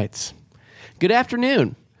 Greg writes, "Good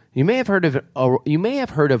afternoon. You may have heard of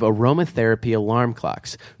aromatherapy alarm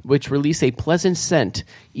clocks, which release a pleasant scent,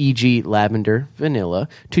 e.g., lavender, vanilla,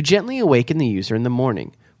 to gently awaken the user in the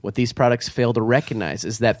morning. What these products fail to recognize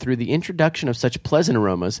is that through the introduction of such pleasant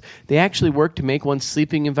aromas, they actually work to make one's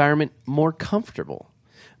sleeping environment more comfortable.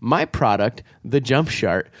 My product, the Jump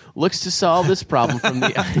Shart, looks to solve this problem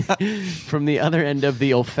from the other end of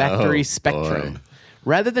the olfactory spectrum. Boy.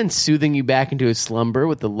 Rather than soothing you back into a slumber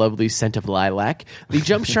with the lovely scent of lilac, the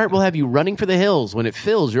Jump Shart will have you running for the hills when it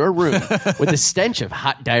fills your room with the stench of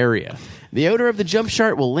hot diarrhea. The odor of the Jump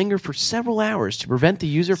Shart will linger for several hours to prevent the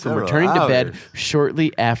user from returning to bed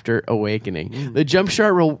shortly after awakening. The Jump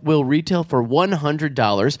Shart will retail for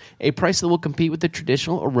 $100, a price that will compete with the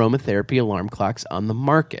traditional aromatherapy alarm clocks on the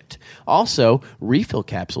market. Also, refill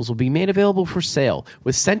capsules will be made available for sale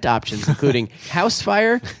with scent options including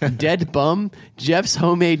Housefire, Dead Bum, Jeff's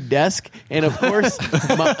Homemade Desk, and of course,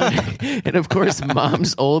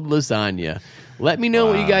 Mom's Old Lasagna. Let me know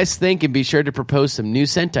what you guys think and be sure to propose some new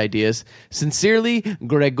scent ideas. Sincerely,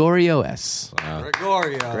 Gregorio S.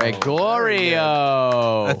 Gregorio.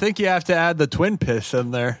 I think you have to add the twin piss in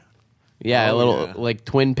there. Yeah, a little like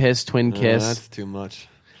twin piss, twin kiss. That's too much.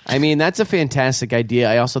 I mean, that's a fantastic idea.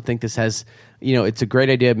 I also think this has, it's a great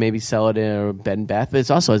idea. Maybe sell it in a bed and bath, but it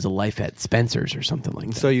also has a life at Spencer's or something like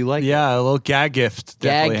that. So you like Yeah, a little gag gift.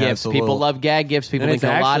 Gag definitely gifts. has a People little- love gag gifts. People And make it's a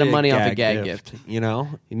lot of actually money off a gag gift. You know,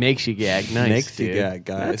 It makes you gag. Nice. Makes you dude. gag,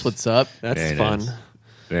 guys. That's what's up. that's Very fun. nice.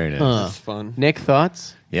 Very nice. That's fun. Nick,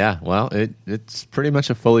 thoughts? Yeah, well, it's pretty much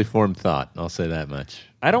a fully formed thought. I'll say that much.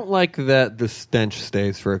 I don't like that the stench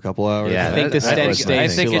stays for a couple hours. Yeah, I think the stench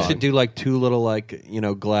stays I think too it long. should do like two little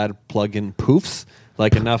Glad plug-in poofs,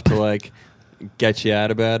 like enough to like get you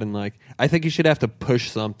out of bed, and like I think you should have to push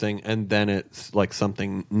something and then it's like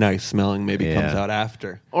something nice smelling maybe comes out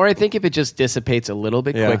after. Or I think if it just dissipates a little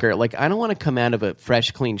bit Yeah. quicker, like I don't want to come out of a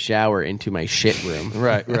fresh, clean shower into my shit room.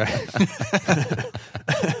 Right.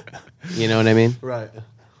 You know what I mean? Right.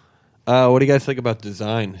 What do you guys think about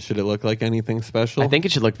design? Should it look like anything special? I think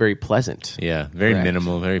it should look very pleasant. Yeah, very Correct.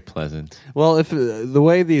 minimal, very pleasant. Well, if the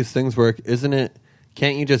way these things work, isn't it?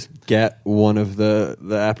 Can't you just get one of the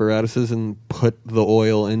apparatuses and put the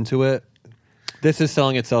oil into it? This is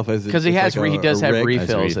selling itself as Because he just has, like he does have rig.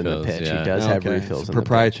 refills in the refills, pitch. yeah. He does have Okay. refills It's in the pitch.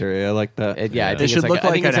 proprietary. I like that. I think They it's should like, look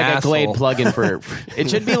I think like it's an like a Glade asshole. plug-in for. It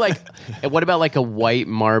should be like. What about like a white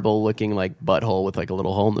marble-looking like butthole with like a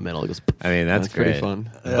little hole in the middle? It goes, I mean, that's pretty great. fun.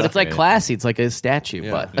 but it's like great. classy. It's like a statue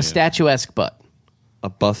butt, a statuesque butt, A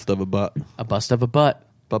bust of a butt. a bust of a butt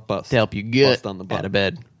Butt bust. to help you get Bust on the butt. out of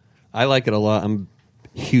bed. I like it a lot. I'm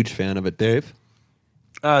a huge fan of it. Dave?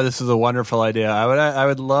 Oh, this is a wonderful idea. I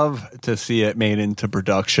would love to see it made into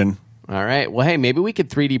production. All right. Well, hey, maybe we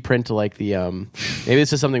could 3D print like the. Maybe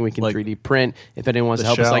this is something we can Like 3D print if anyone wants the to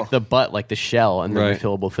help us, shell. like the butt, like the shell, and the Right.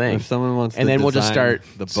 refillable thing. If someone wants and to then we'll just design start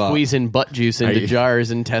the butt. squeezing butt juice into you-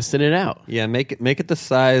 jars and testing it out. Yeah, make it the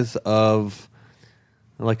size of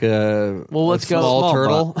like a Let's go. small Small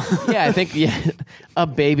turtle. Yeah, I think a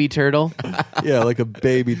baby turtle. Yeah, like a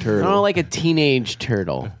baby I turtle. don't know, like a teenage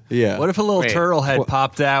turtle. yeah. What if a little Wait. turtle head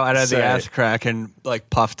popped out of the Sorry. ass crack and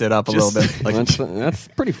like puffed it up a little bit? Like, that's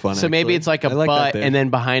pretty fun. So maybe actually. it's like a I like that, butt, Dave. and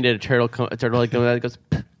then behind it a turtle like goes.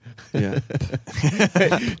 yeah.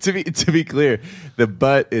 To be clear, the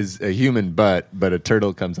butt is a human butt, but a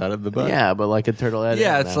turtle comes out of the butt. Yeah, but like a turtle head.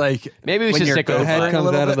 yeah, I it's don't know. like Maybe we when should you're stick with The the head butt. a comes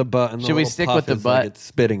little out of bit. the butt, and the Should we little stick puff with the is like butt? it's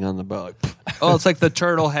spitting on the butt. Like, oh, it's like the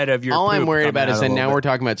turtle head of your. All I'm poop worried coming about is out that a now little we're bit.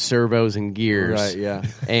 talking about servos and gears. Right, yeah.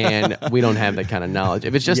 And we don't have that kind of knowledge.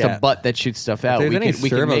 If it's just a Yeah. butt that shoots stuff out, If we there's any can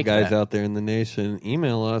servo make guys that. out there in the nation,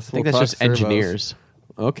 email us. I think that's just engineers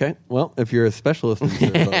Okay. Well, if you're a specialist in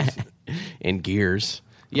servos, and gears.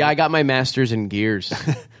 Yeah, I got my master's in gears.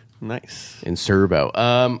 nice. In servo.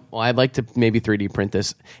 Well, I'd like to maybe 3D print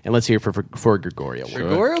this, and let's hear for Gregorio.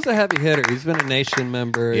 Gregorio's a heavy hitter. He's been a nation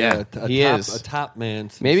member. Yeah, he is. a top man.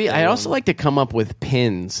 since Maybe day I'd also one. like to come up with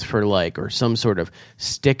pins for or some sort of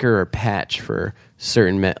sticker or patch for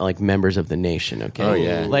certain members of the nation. Okay. Oh,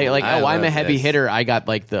 yeah. I I'm a love heavy this. hitter. I got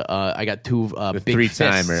I got two The big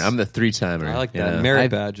three-timer. fists. I'm the three-timer. I like you that. know? Merit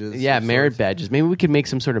I've- badges. Yeah, of merit sorts. badges. Maybe we could make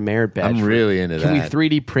some sort of merit badge. I'm really into Can that. we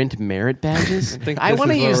 3D print merit badges? think I this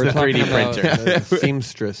want to is what use we're the 3D talking about, printer.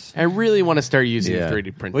 seamstress. I really want to start using Yeah. the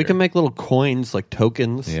 3D printer. We can make little coins like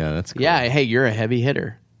tokens. Yeah, that's cool. Yeah, hey, you're a heavy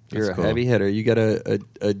hitter. You're That's a cool. heavy hitter. You got a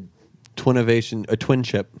twinnovation, a twin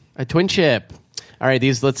chip. A twin chip. All right,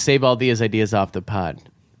 let's save all these ideas off the pod.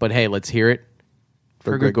 But hey, let's hear it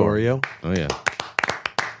for Gregorio. Oh, yeah.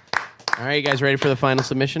 All right, you guys ready for the final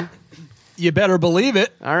submission? You better believe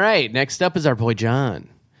it, All right, next up is our boy John.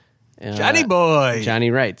 Johnny boy.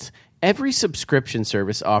 Johnny writes, every subscription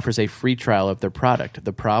service offers a free trial of their product.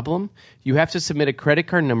 The problem? You have to submit a credit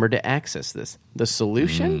card number to access this. The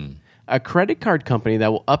solution? a credit card company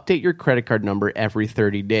that will update your credit card number every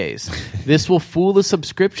 30 days. This will fool the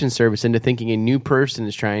subscription service into thinking a new person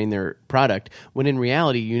is trying their product, when in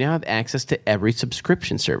reality, you now have access to every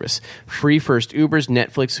subscription service. Free first Ubers,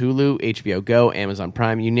 Netflix, Hulu, HBO Go, Amazon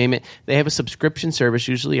Prime, you name it. They have a subscription service,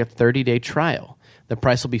 usually a 30-day trial. The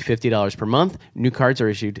price will be $50 per month. New cards are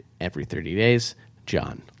issued every 30 days.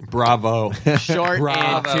 John. Bravo. Short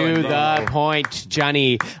and to the point,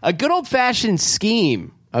 Johnny. A good old-fashioned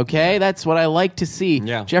scheme. Okay, that's what I like to see.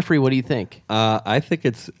 Yeah. Jeffrey, what do you think? I think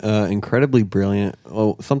it's incredibly brilliant.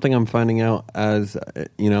 Oh, something I'm finding out as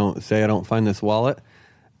say I don't find this wallet,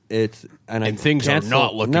 and things are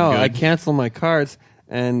not looking no, good. I cancel my cards,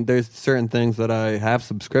 and there's certain things that I have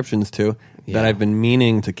subscriptions to that I've been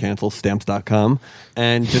meaning to cancel, stamps.com,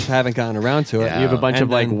 and just haven't gotten around to it. Yeah. You have a bunch And of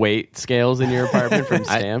then- weight scales in your apartment from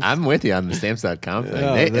stamps. I'm with you on the stamps.com thing.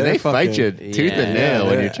 Yeah, they they're fight you fucking- tooth and nail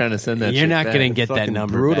when they're- you're trying to send that You're shit not back. going to get that Fucking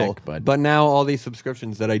number brutal. back, bud. But now all these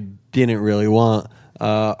subscriptions that I didn't really want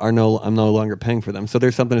I'm no longer paying for them. So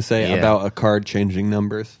there's something to say Yeah. about a card changing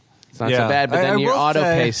numbers. It's not Yeah. so bad, but I then your will auto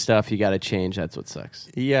say- pay stuff, you got to change. That's what sucks.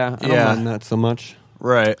 Yeah, I Yeah. don't mind that so much.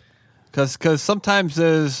 Right. Because sometimes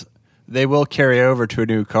they will carry over to a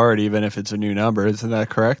new card even if it's a new number. Isn't that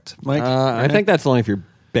correct, Mike? I think that's only if your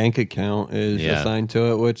bank account is Yeah. assigned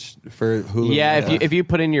to it, which for Hulu. Yeah, if you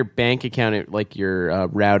put in your bank account, like your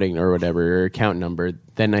routing or whatever, your account number,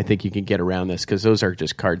 then I think you can get around this because those are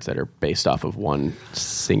just cards that are based off of one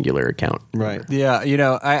singular account. Right. Yeah,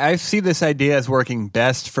 I see this idea as working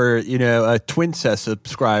best for, a Twincest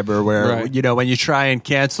subscriber where, Right. when you try and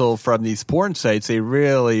cancel from these porn sites, they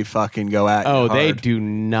really fucking go at you Oh, hard. they do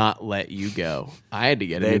not let you go. I had to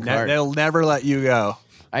get a new card. They'll never let you go.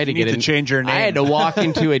 I had to You get need to change your name. I had to walk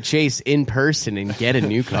into a Chase in person and get a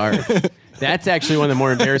new card. That's actually one of the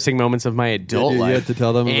more embarrassing moments of my adult You life. had to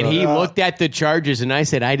tell them and about he that. looked at the charges, and I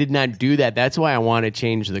said, "I did not do that. That's why I want to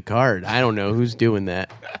change the card. I don't know who's doing that.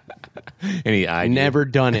 Any idea? Never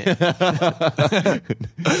done it.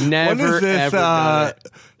 Never What is this ever done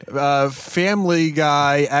it. Family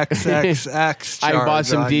Guy XXX I bought charge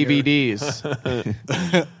some on your-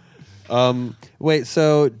 DVDs. Wait,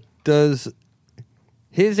 so does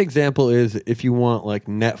his example is if you want like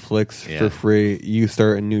Netflix Yeah. for free, you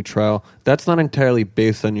start a new trial. That's not entirely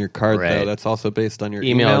based on your card Right. though. That's also based on your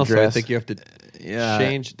Email email. So I address. think you have to Yeah.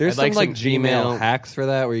 change. There's I'd like some like some Gmail Gmail hacks for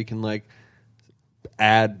that where you can like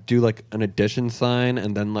do like an addition sign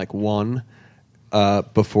and then like one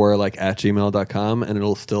before like at gmail.com and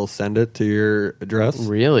it'll still send it to your address.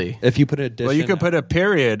 Really? If you put an addition, Well, you could put a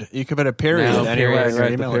period. You could put a period No, anywhere in your right,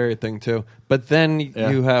 the email. period thing too. But then Yeah.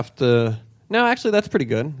 you have to. No, actually, that's pretty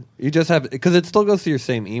good. You just have because it still goes to your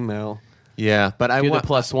same email. Yeah, but I Do the want.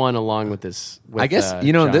 +1 along with this. With, I guess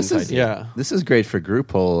John's this is idea. this is great for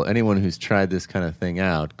Grouphole. Anyone who's tried this kind of thing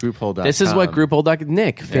out, Grouphole.com. This is what Grouphole.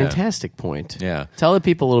 Nick, fantastic point. Yeah. Tell the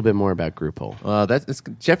people a little bit more about Grouphole. Well, it's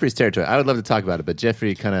Jeffrey's territory. I would love to talk about it, but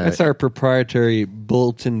Jeffrey kind of. That's our proprietary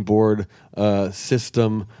bulletin board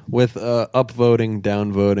system with upvoting,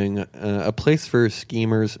 downvoting, a place for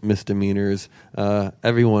schemers, misdemeanors,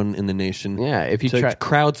 everyone in the nation. Yeah, if you to try-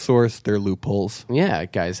 crowdsource their loopholes. Yeah,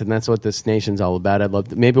 guys, and that's what this nation's all about. I'd love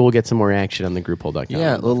to, maybe we'll get some more action on the Grouphole.com.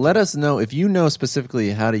 Yeah, well, let us know if you know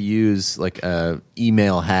specifically how to use like a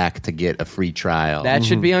email hack to get a free trial. That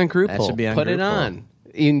should be on Grouphole. That should be on Put it Grouphole. on.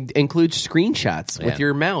 Include screenshots with Yeah.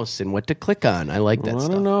 your mouse and what to click on. I like that I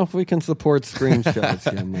stuff. don't know if we can support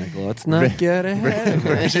screenshots here, Michael. Let's not get ahead.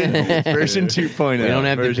 version 2.0. We don't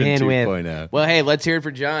have the version bandwidth. 2.0. Well, hey, let's hear it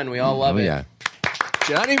for John. We all love Oh it. yeah.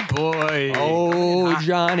 Johnny boy. Oh,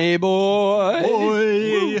 Johnny boy.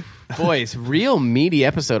 boy. Boys, real meaty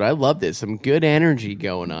episode. I love this. Some good energy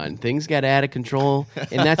going on. Things got out of control,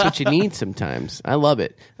 and that's what you need sometimes. I love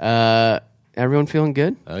it. Everyone feeling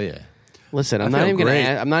good? Oh yeah. Listen, I'm I not feel even gonna. great.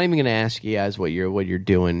 I'm not even gonna ask you guys what you're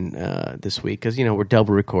doing this week because we're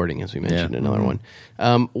double recording as we mentioned Yeah. another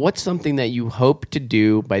one. What's something that you hope to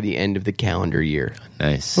do by the end of the calendar year?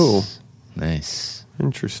 Nice. Cool. Nice.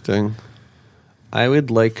 Interesting. I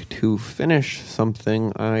would like to finish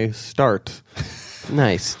something I start.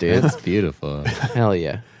 Nice, dude. That's beautiful. Hell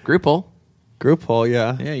yeah. Grouphole. Group hall,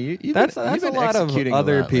 yeah. Yeah, you've That's been a lot of executing a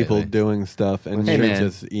other lot people lately. doing stuff and Hey, you're man.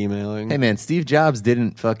 just emailing. Hey man, Steve Jobs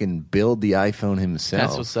didn't fucking build the iPhone himself.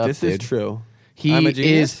 That's what's up, this dude. is true. He I'm a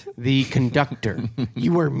genius? is the conductor.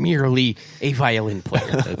 You are merely a violin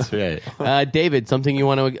player. That's right. David, something you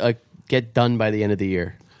want to get done by the end of the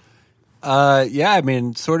year? Yeah, I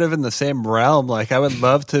mean, sort of in the same realm. Like, I would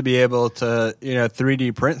love to be able to,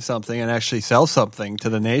 3D print something and actually sell something to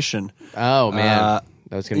the nation. Oh man,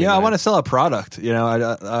 That was going to be I mine. want to sell a product.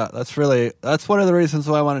 That's one of the reasons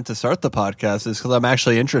why I wanted to start the podcast is because I'm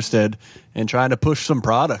actually interested in trying to push some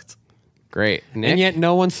product. Great. Nick? And yet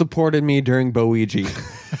no one supported me during Boiji.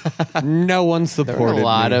 No one There supported were a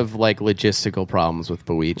lot me. of like logistical problems with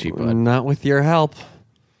Boichi, but Not with your help.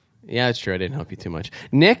 yeah, it's true. I didn't help you too much.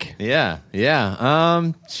 Nick? Yeah.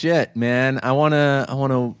 Shit, man. I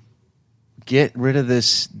wanna get rid of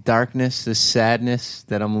this darkness, this sadness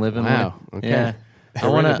that I'm living Wow, with. okay. Yeah. Get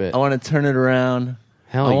rid of it. I wanna turn it around.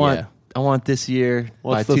 Hell yeah. I want this year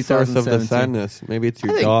What's by the source of the 2017. sadness? Maybe it's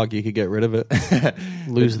your I think- dog. You could get rid of it.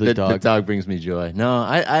 Lose the dog. The dog brings me joy. No,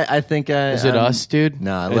 I think Is it us, dude?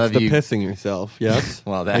 No, I It's love the you. pissing yourself. Yes.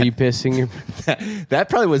 Well, Are you pissing your... that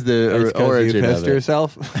probably was the It's 'cause origin you pissed of it.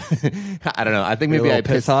 yourself. I don't know. I think You maybe I little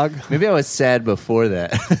piss pissed. hog? Maybe I was sad before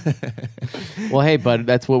that. Well, hey, bud,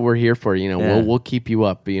 that's what we're here for. Yeah. We'll keep you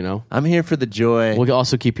up, I'm here for the joy. We'll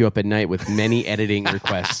also keep you up at night with many editing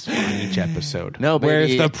requests on each episode. No, Where's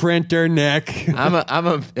baby. the printer, Nick?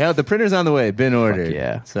 The printer's on the way. Been ordered.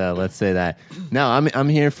 yeah. So let's say that. No, I'm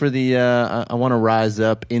here for the. I want to rise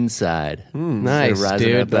up inside. Nice, Instead of rising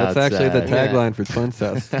dude. up That's actually the outside. tagline for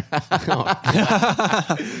Twincest.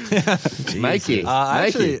 Mikey.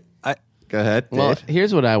 Actually, Go ahead. Well, Dave.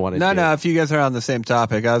 here's what I want to do. no. If you guys are on the same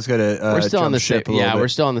topic, I was going to. We're still on the same. ship a little Yeah, bit. we're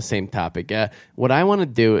still on the same topic. What I want to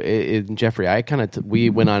do is, Jeffrey, we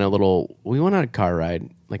went on a car ride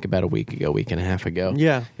like about a week and a half ago.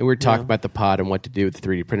 Yeah. And we were talking about the pod and what to do with the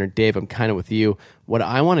 3D printer. Dave, I'm kind of with you. What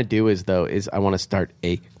I want to do is I want to start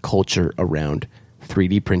a culture around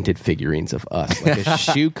 3D printed figurines of us, like a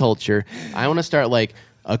shoe culture. I want to start like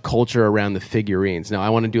a culture around the figurines. Now, I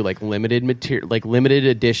want to do like limited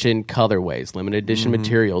edition colorways, limited edition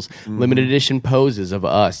materials, limited edition poses of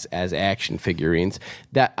us as action figurines.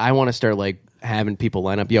 That I want to start like having people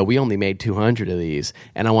line up. Yo, we only made 200 of these,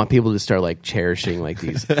 and I want people to start like cherishing like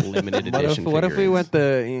these limited edition. What if we went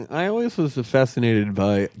I always was fascinated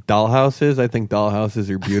by dollhouses. I think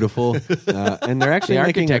dollhouses are beautiful, and they're actually The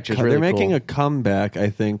making architecture's really making cool. a comeback.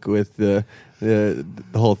 I think with the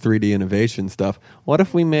whole 3D innovation stuff. What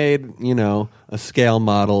if we made a scale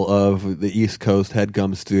model of the East Coast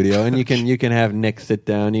Headgum Studio, and you can have Nick sit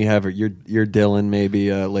down. You have your Dylan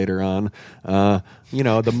maybe later on.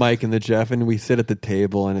 The Mike and the Jeff, and we sit at the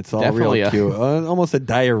table, and it's all Definitely, real yeah. cute, almost a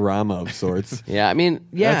diorama of sorts. Yeah, I mean,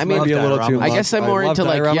 That's maybe a little too I much. guess I'm I more love into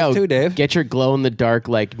like, dioramas too, Dave. get your glow in the dark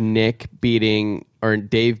like Nick beating or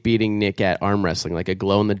Dave beating Nick at arm wrestling, like a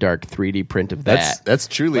glow in the dark 3D print of that. That's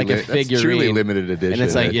truly like a that's figurine, truly limited edition. And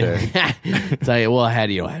it's like, right there. it's like, well, I had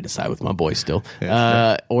to side with my boy still,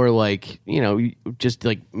 or like just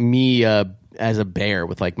like me. As a bear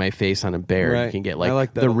with like my face on a bear, Right. you can get I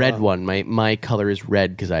like that the a red lot. one. My color is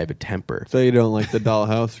red because I have a temper. So you don't like the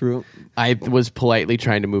dollhouse route? I was politely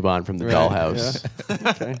trying to move on from the Right, dollhouse. yeah.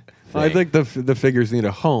 Okay. I think the figures need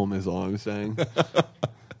a home. Is all I'm saying.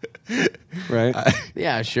 Right?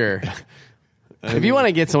 Yeah, sure. If you want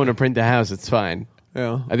to get someone to print the house, it's fine.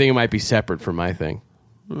 Yeah. I think it might be separate from my thing.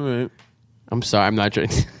 All right. I'm sorry, I'm not trying.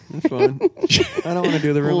 That's fine. I don't want to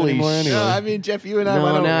do the room Holy anymore shit. anyway. No, I mean, Jeff, you and I. why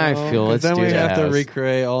No, don't- now I feel. Let's then do we the have to house.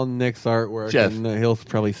 recreate all Nick's artwork, Jeff. and he'll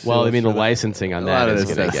probably sue Well, I us mean, for the that. licensing on A lot that of is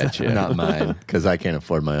this going to stuff's get you. not mine because I can't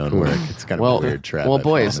afford my own work. It's kind of Well, a weird trap. well, I've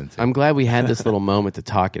boys, fallen into. I'm glad we had this little moment to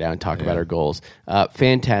talk it out and talk about our goals.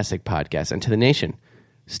 Fantastic podcast, and to the nation,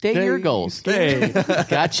 state your goals.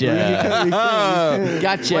 Gotcha.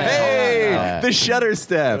 Gotcha. Hey, the shutter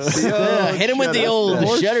steps. Hit him with the old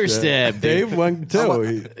shutter step, dude. Dave went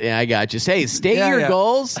too. Yeah, I got you. Hey, state Yeah, your yeah.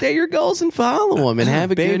 goals. State your goals and follow them, and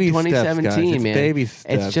have a Baby good steps, 2017, guys. It's man. baby It's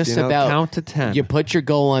steps, just you know, about count to 10. You put your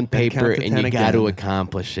goal on paper, count to and 10 you got to again.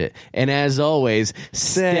 accomplish it. And as always,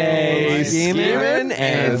 stay scheming scheming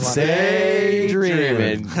and stay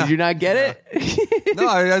dreaming. Did you not get it? No,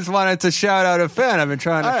 I just wanted to shout out a fan. I've been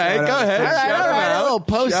trying to. All right, shout go out. ahead. All right, Shout all him right, out. a little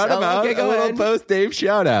post- Shout him oh, out. okay, go a little ahead. post Dave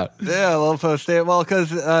shout out. Yeah, a little post it. Well, because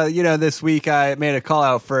this week I made a call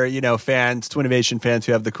out for fans, Twinnovation fans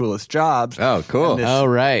who have the coolest jobs. Oh, cool. And this- Oh,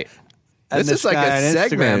 right. and This is like guy a on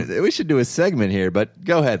segment. Instagram- We should do a segment here, but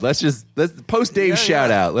go ahead. Let's post Dave's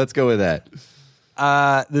shout out. Let's go with that.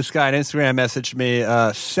 This guy on Instagram messaged me.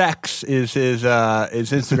 Sex is his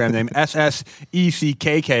Instagram name.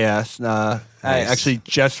 SSECKKS. I actually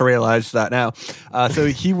just realized that now. So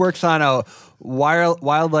he works on a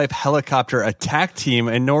wildlife helicopter attack team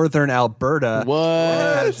in northern Alberta.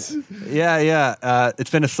 What? Yeah.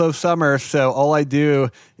 It's been a slow summer, so all I do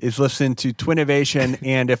is listen to Twinnovation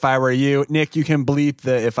and If I Were You. Nick, you can bleep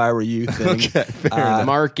the If I Were You thing. Okay, fair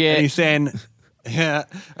Mark And it. he's saying, Yeah,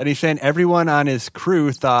 and he's saying everyone on his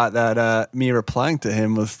crew thought that me replying to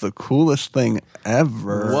him was the coolest thing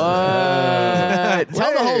ever. What?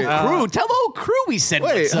 Tell the whole crew. Tell the whole crew we said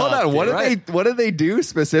Wait, what's hold up, on. dude. What did they do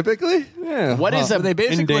specifically? Yeah. What is a They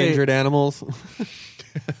basically endangered animals?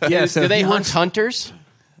 Yeah, so do they he hunt works- hunters?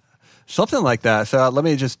 Something like that. So let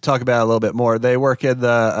me just talk about it a little bit more. They work in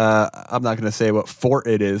the. I'm not going to say what fort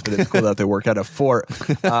it is, but it's cool that they work at a fort.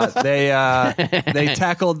 They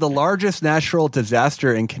tackled the largest natural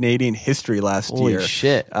disaster in Canadian history last Holy year.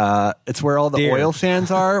 shit. It's where all the oil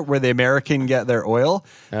sands are, where the American get their oil.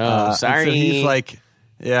 Oh, and sorry. So he's like.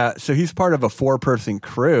 Yeah, so he's part of a 4-person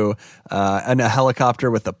crew and a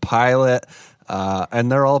helicopter with a pilot.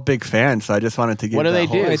 And they're all big fans, so I just wanted to give. What do that they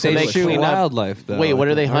whole- do? Wait, So they they shoot clean up- wildlife, though. Wait, what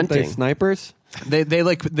are they Aren't hunting? They snipers? They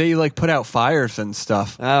put out fires and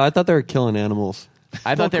stuff. Oh, I thought they were killing animals.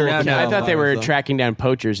 I thought they were. No, no, I thought they were no. tracking down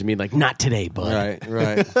poachers and being like, "Not today, bud."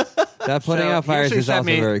 Right. That putting So out he fires actually is sent also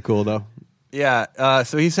me- very cool, though. Yeah,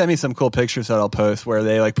 so he sent me some cool pictures that I'll post where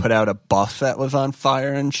they put out a bus that was on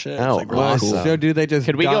fire and shit. Oh, it's really awesome. cool. So do they just?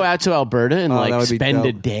 Could we go out to Alberta and Oh, that would be spend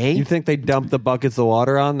a dope. day? You think they dump the buckets of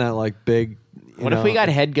water on that big? What if we got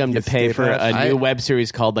Headgum to pay escape for hatch? a new web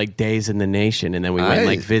series called Days in the Nation, and then we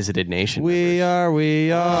went visited Nation? We are.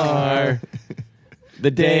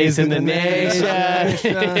 The Days in the Nation.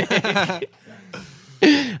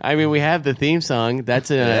 I mean, we have the theme song. That's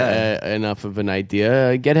enough of an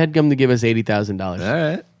idea. Get Headgum to give us $80,000. All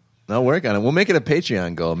right. I'll work on it. We'll make it a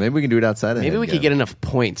Patreon goal. Maybe we can do it outside of Maybe we Headgum. could get enough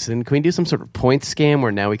points. And can we do some sort of points scam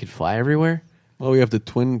where now we could fly everywhere? Well, we have the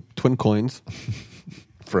twin coins.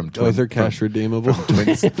 from Those are cash redeemable from at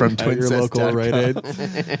your Twincest.com. local Rite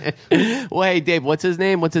Aid. Well, hey, Dave, what's his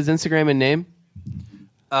name? What's his Instagram and name?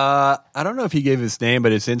 I don't know if he gave his name,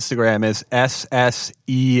 but his Instagram is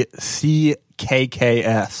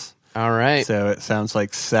SSECKKS. All right. So it sounds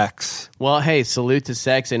like sex. Well, hey, salute to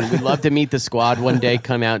Sex, and we'd love to meet the squad one day.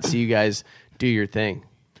 Come out and see you guys do your thing.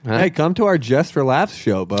 Huh? Hey, come to our Just for Laughs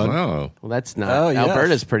show, bud. Oh. Well, that's not. Oh, yes.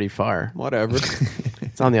 Alberta's pretty far. Whatever.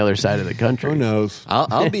 It's on the other side of the country. Who knows?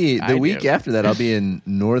 I'll be I the week do. after that. I'll be in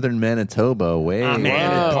northern Manitoba. Way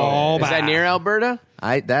Whoa. Is that near Alberta?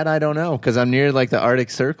 I don't know because I'm near the Arctic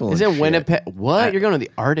Circle. and Is it shit. Winnipeg? What? You're going to the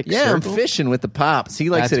Arctic Yeah, Circle? I'm fishing with the pops. He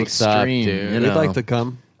likes That's it what's up, extreme. dude. you We'd know. like to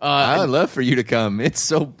come. I would love for you to come.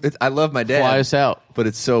 I love my dad. Fly us out. But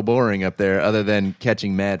it's so boring up there, other than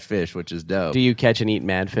catching mad fish, which is dope. Do you catch and eat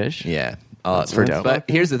mad fish? Yeah. pretty dope. But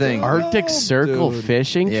here's the thing, Arctic Circle dude.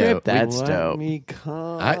 fishing Yeah, trip? That's Let dope. me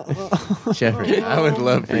come. Jeffrey, I would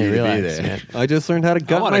love for Hey, you to relax, be there. man. I just learned how to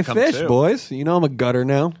gut wanna my come fish, too. boys. You know I'm a gutter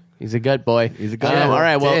now. He's a gut boy. He's a gut Yeah, boy. All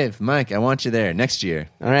right, well, Dave, Mike, I want you there next year.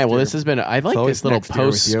 all right. Well, this has been. I like always this little next year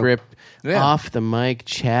with you. postscript, Yeah. off the mic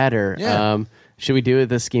chatter. Yeah. Should we do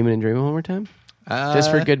the scheming and dreaming one more time, just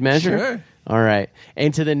for good measure? Sure. All right.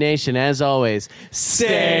 And to the nation, as always,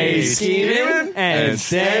 stay scheming and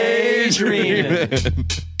stay dreaming.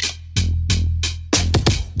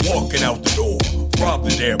 Walking out the door,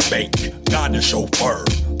 robbing their bank, got the chauffeur,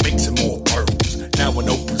 mixing more pearls. Now an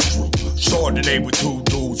open screw. Chardonnay with 2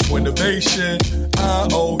 dudes for innovation. I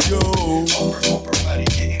owe you. Oprah money,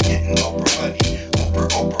 getting Oprah money.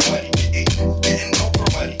 Oprah money, getting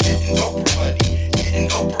Oprah money, getting Oprah money, getting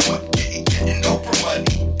Oprah money, getting Oprah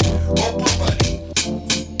money, Oprah money.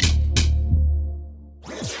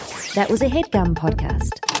 That was a HeadGum podcast.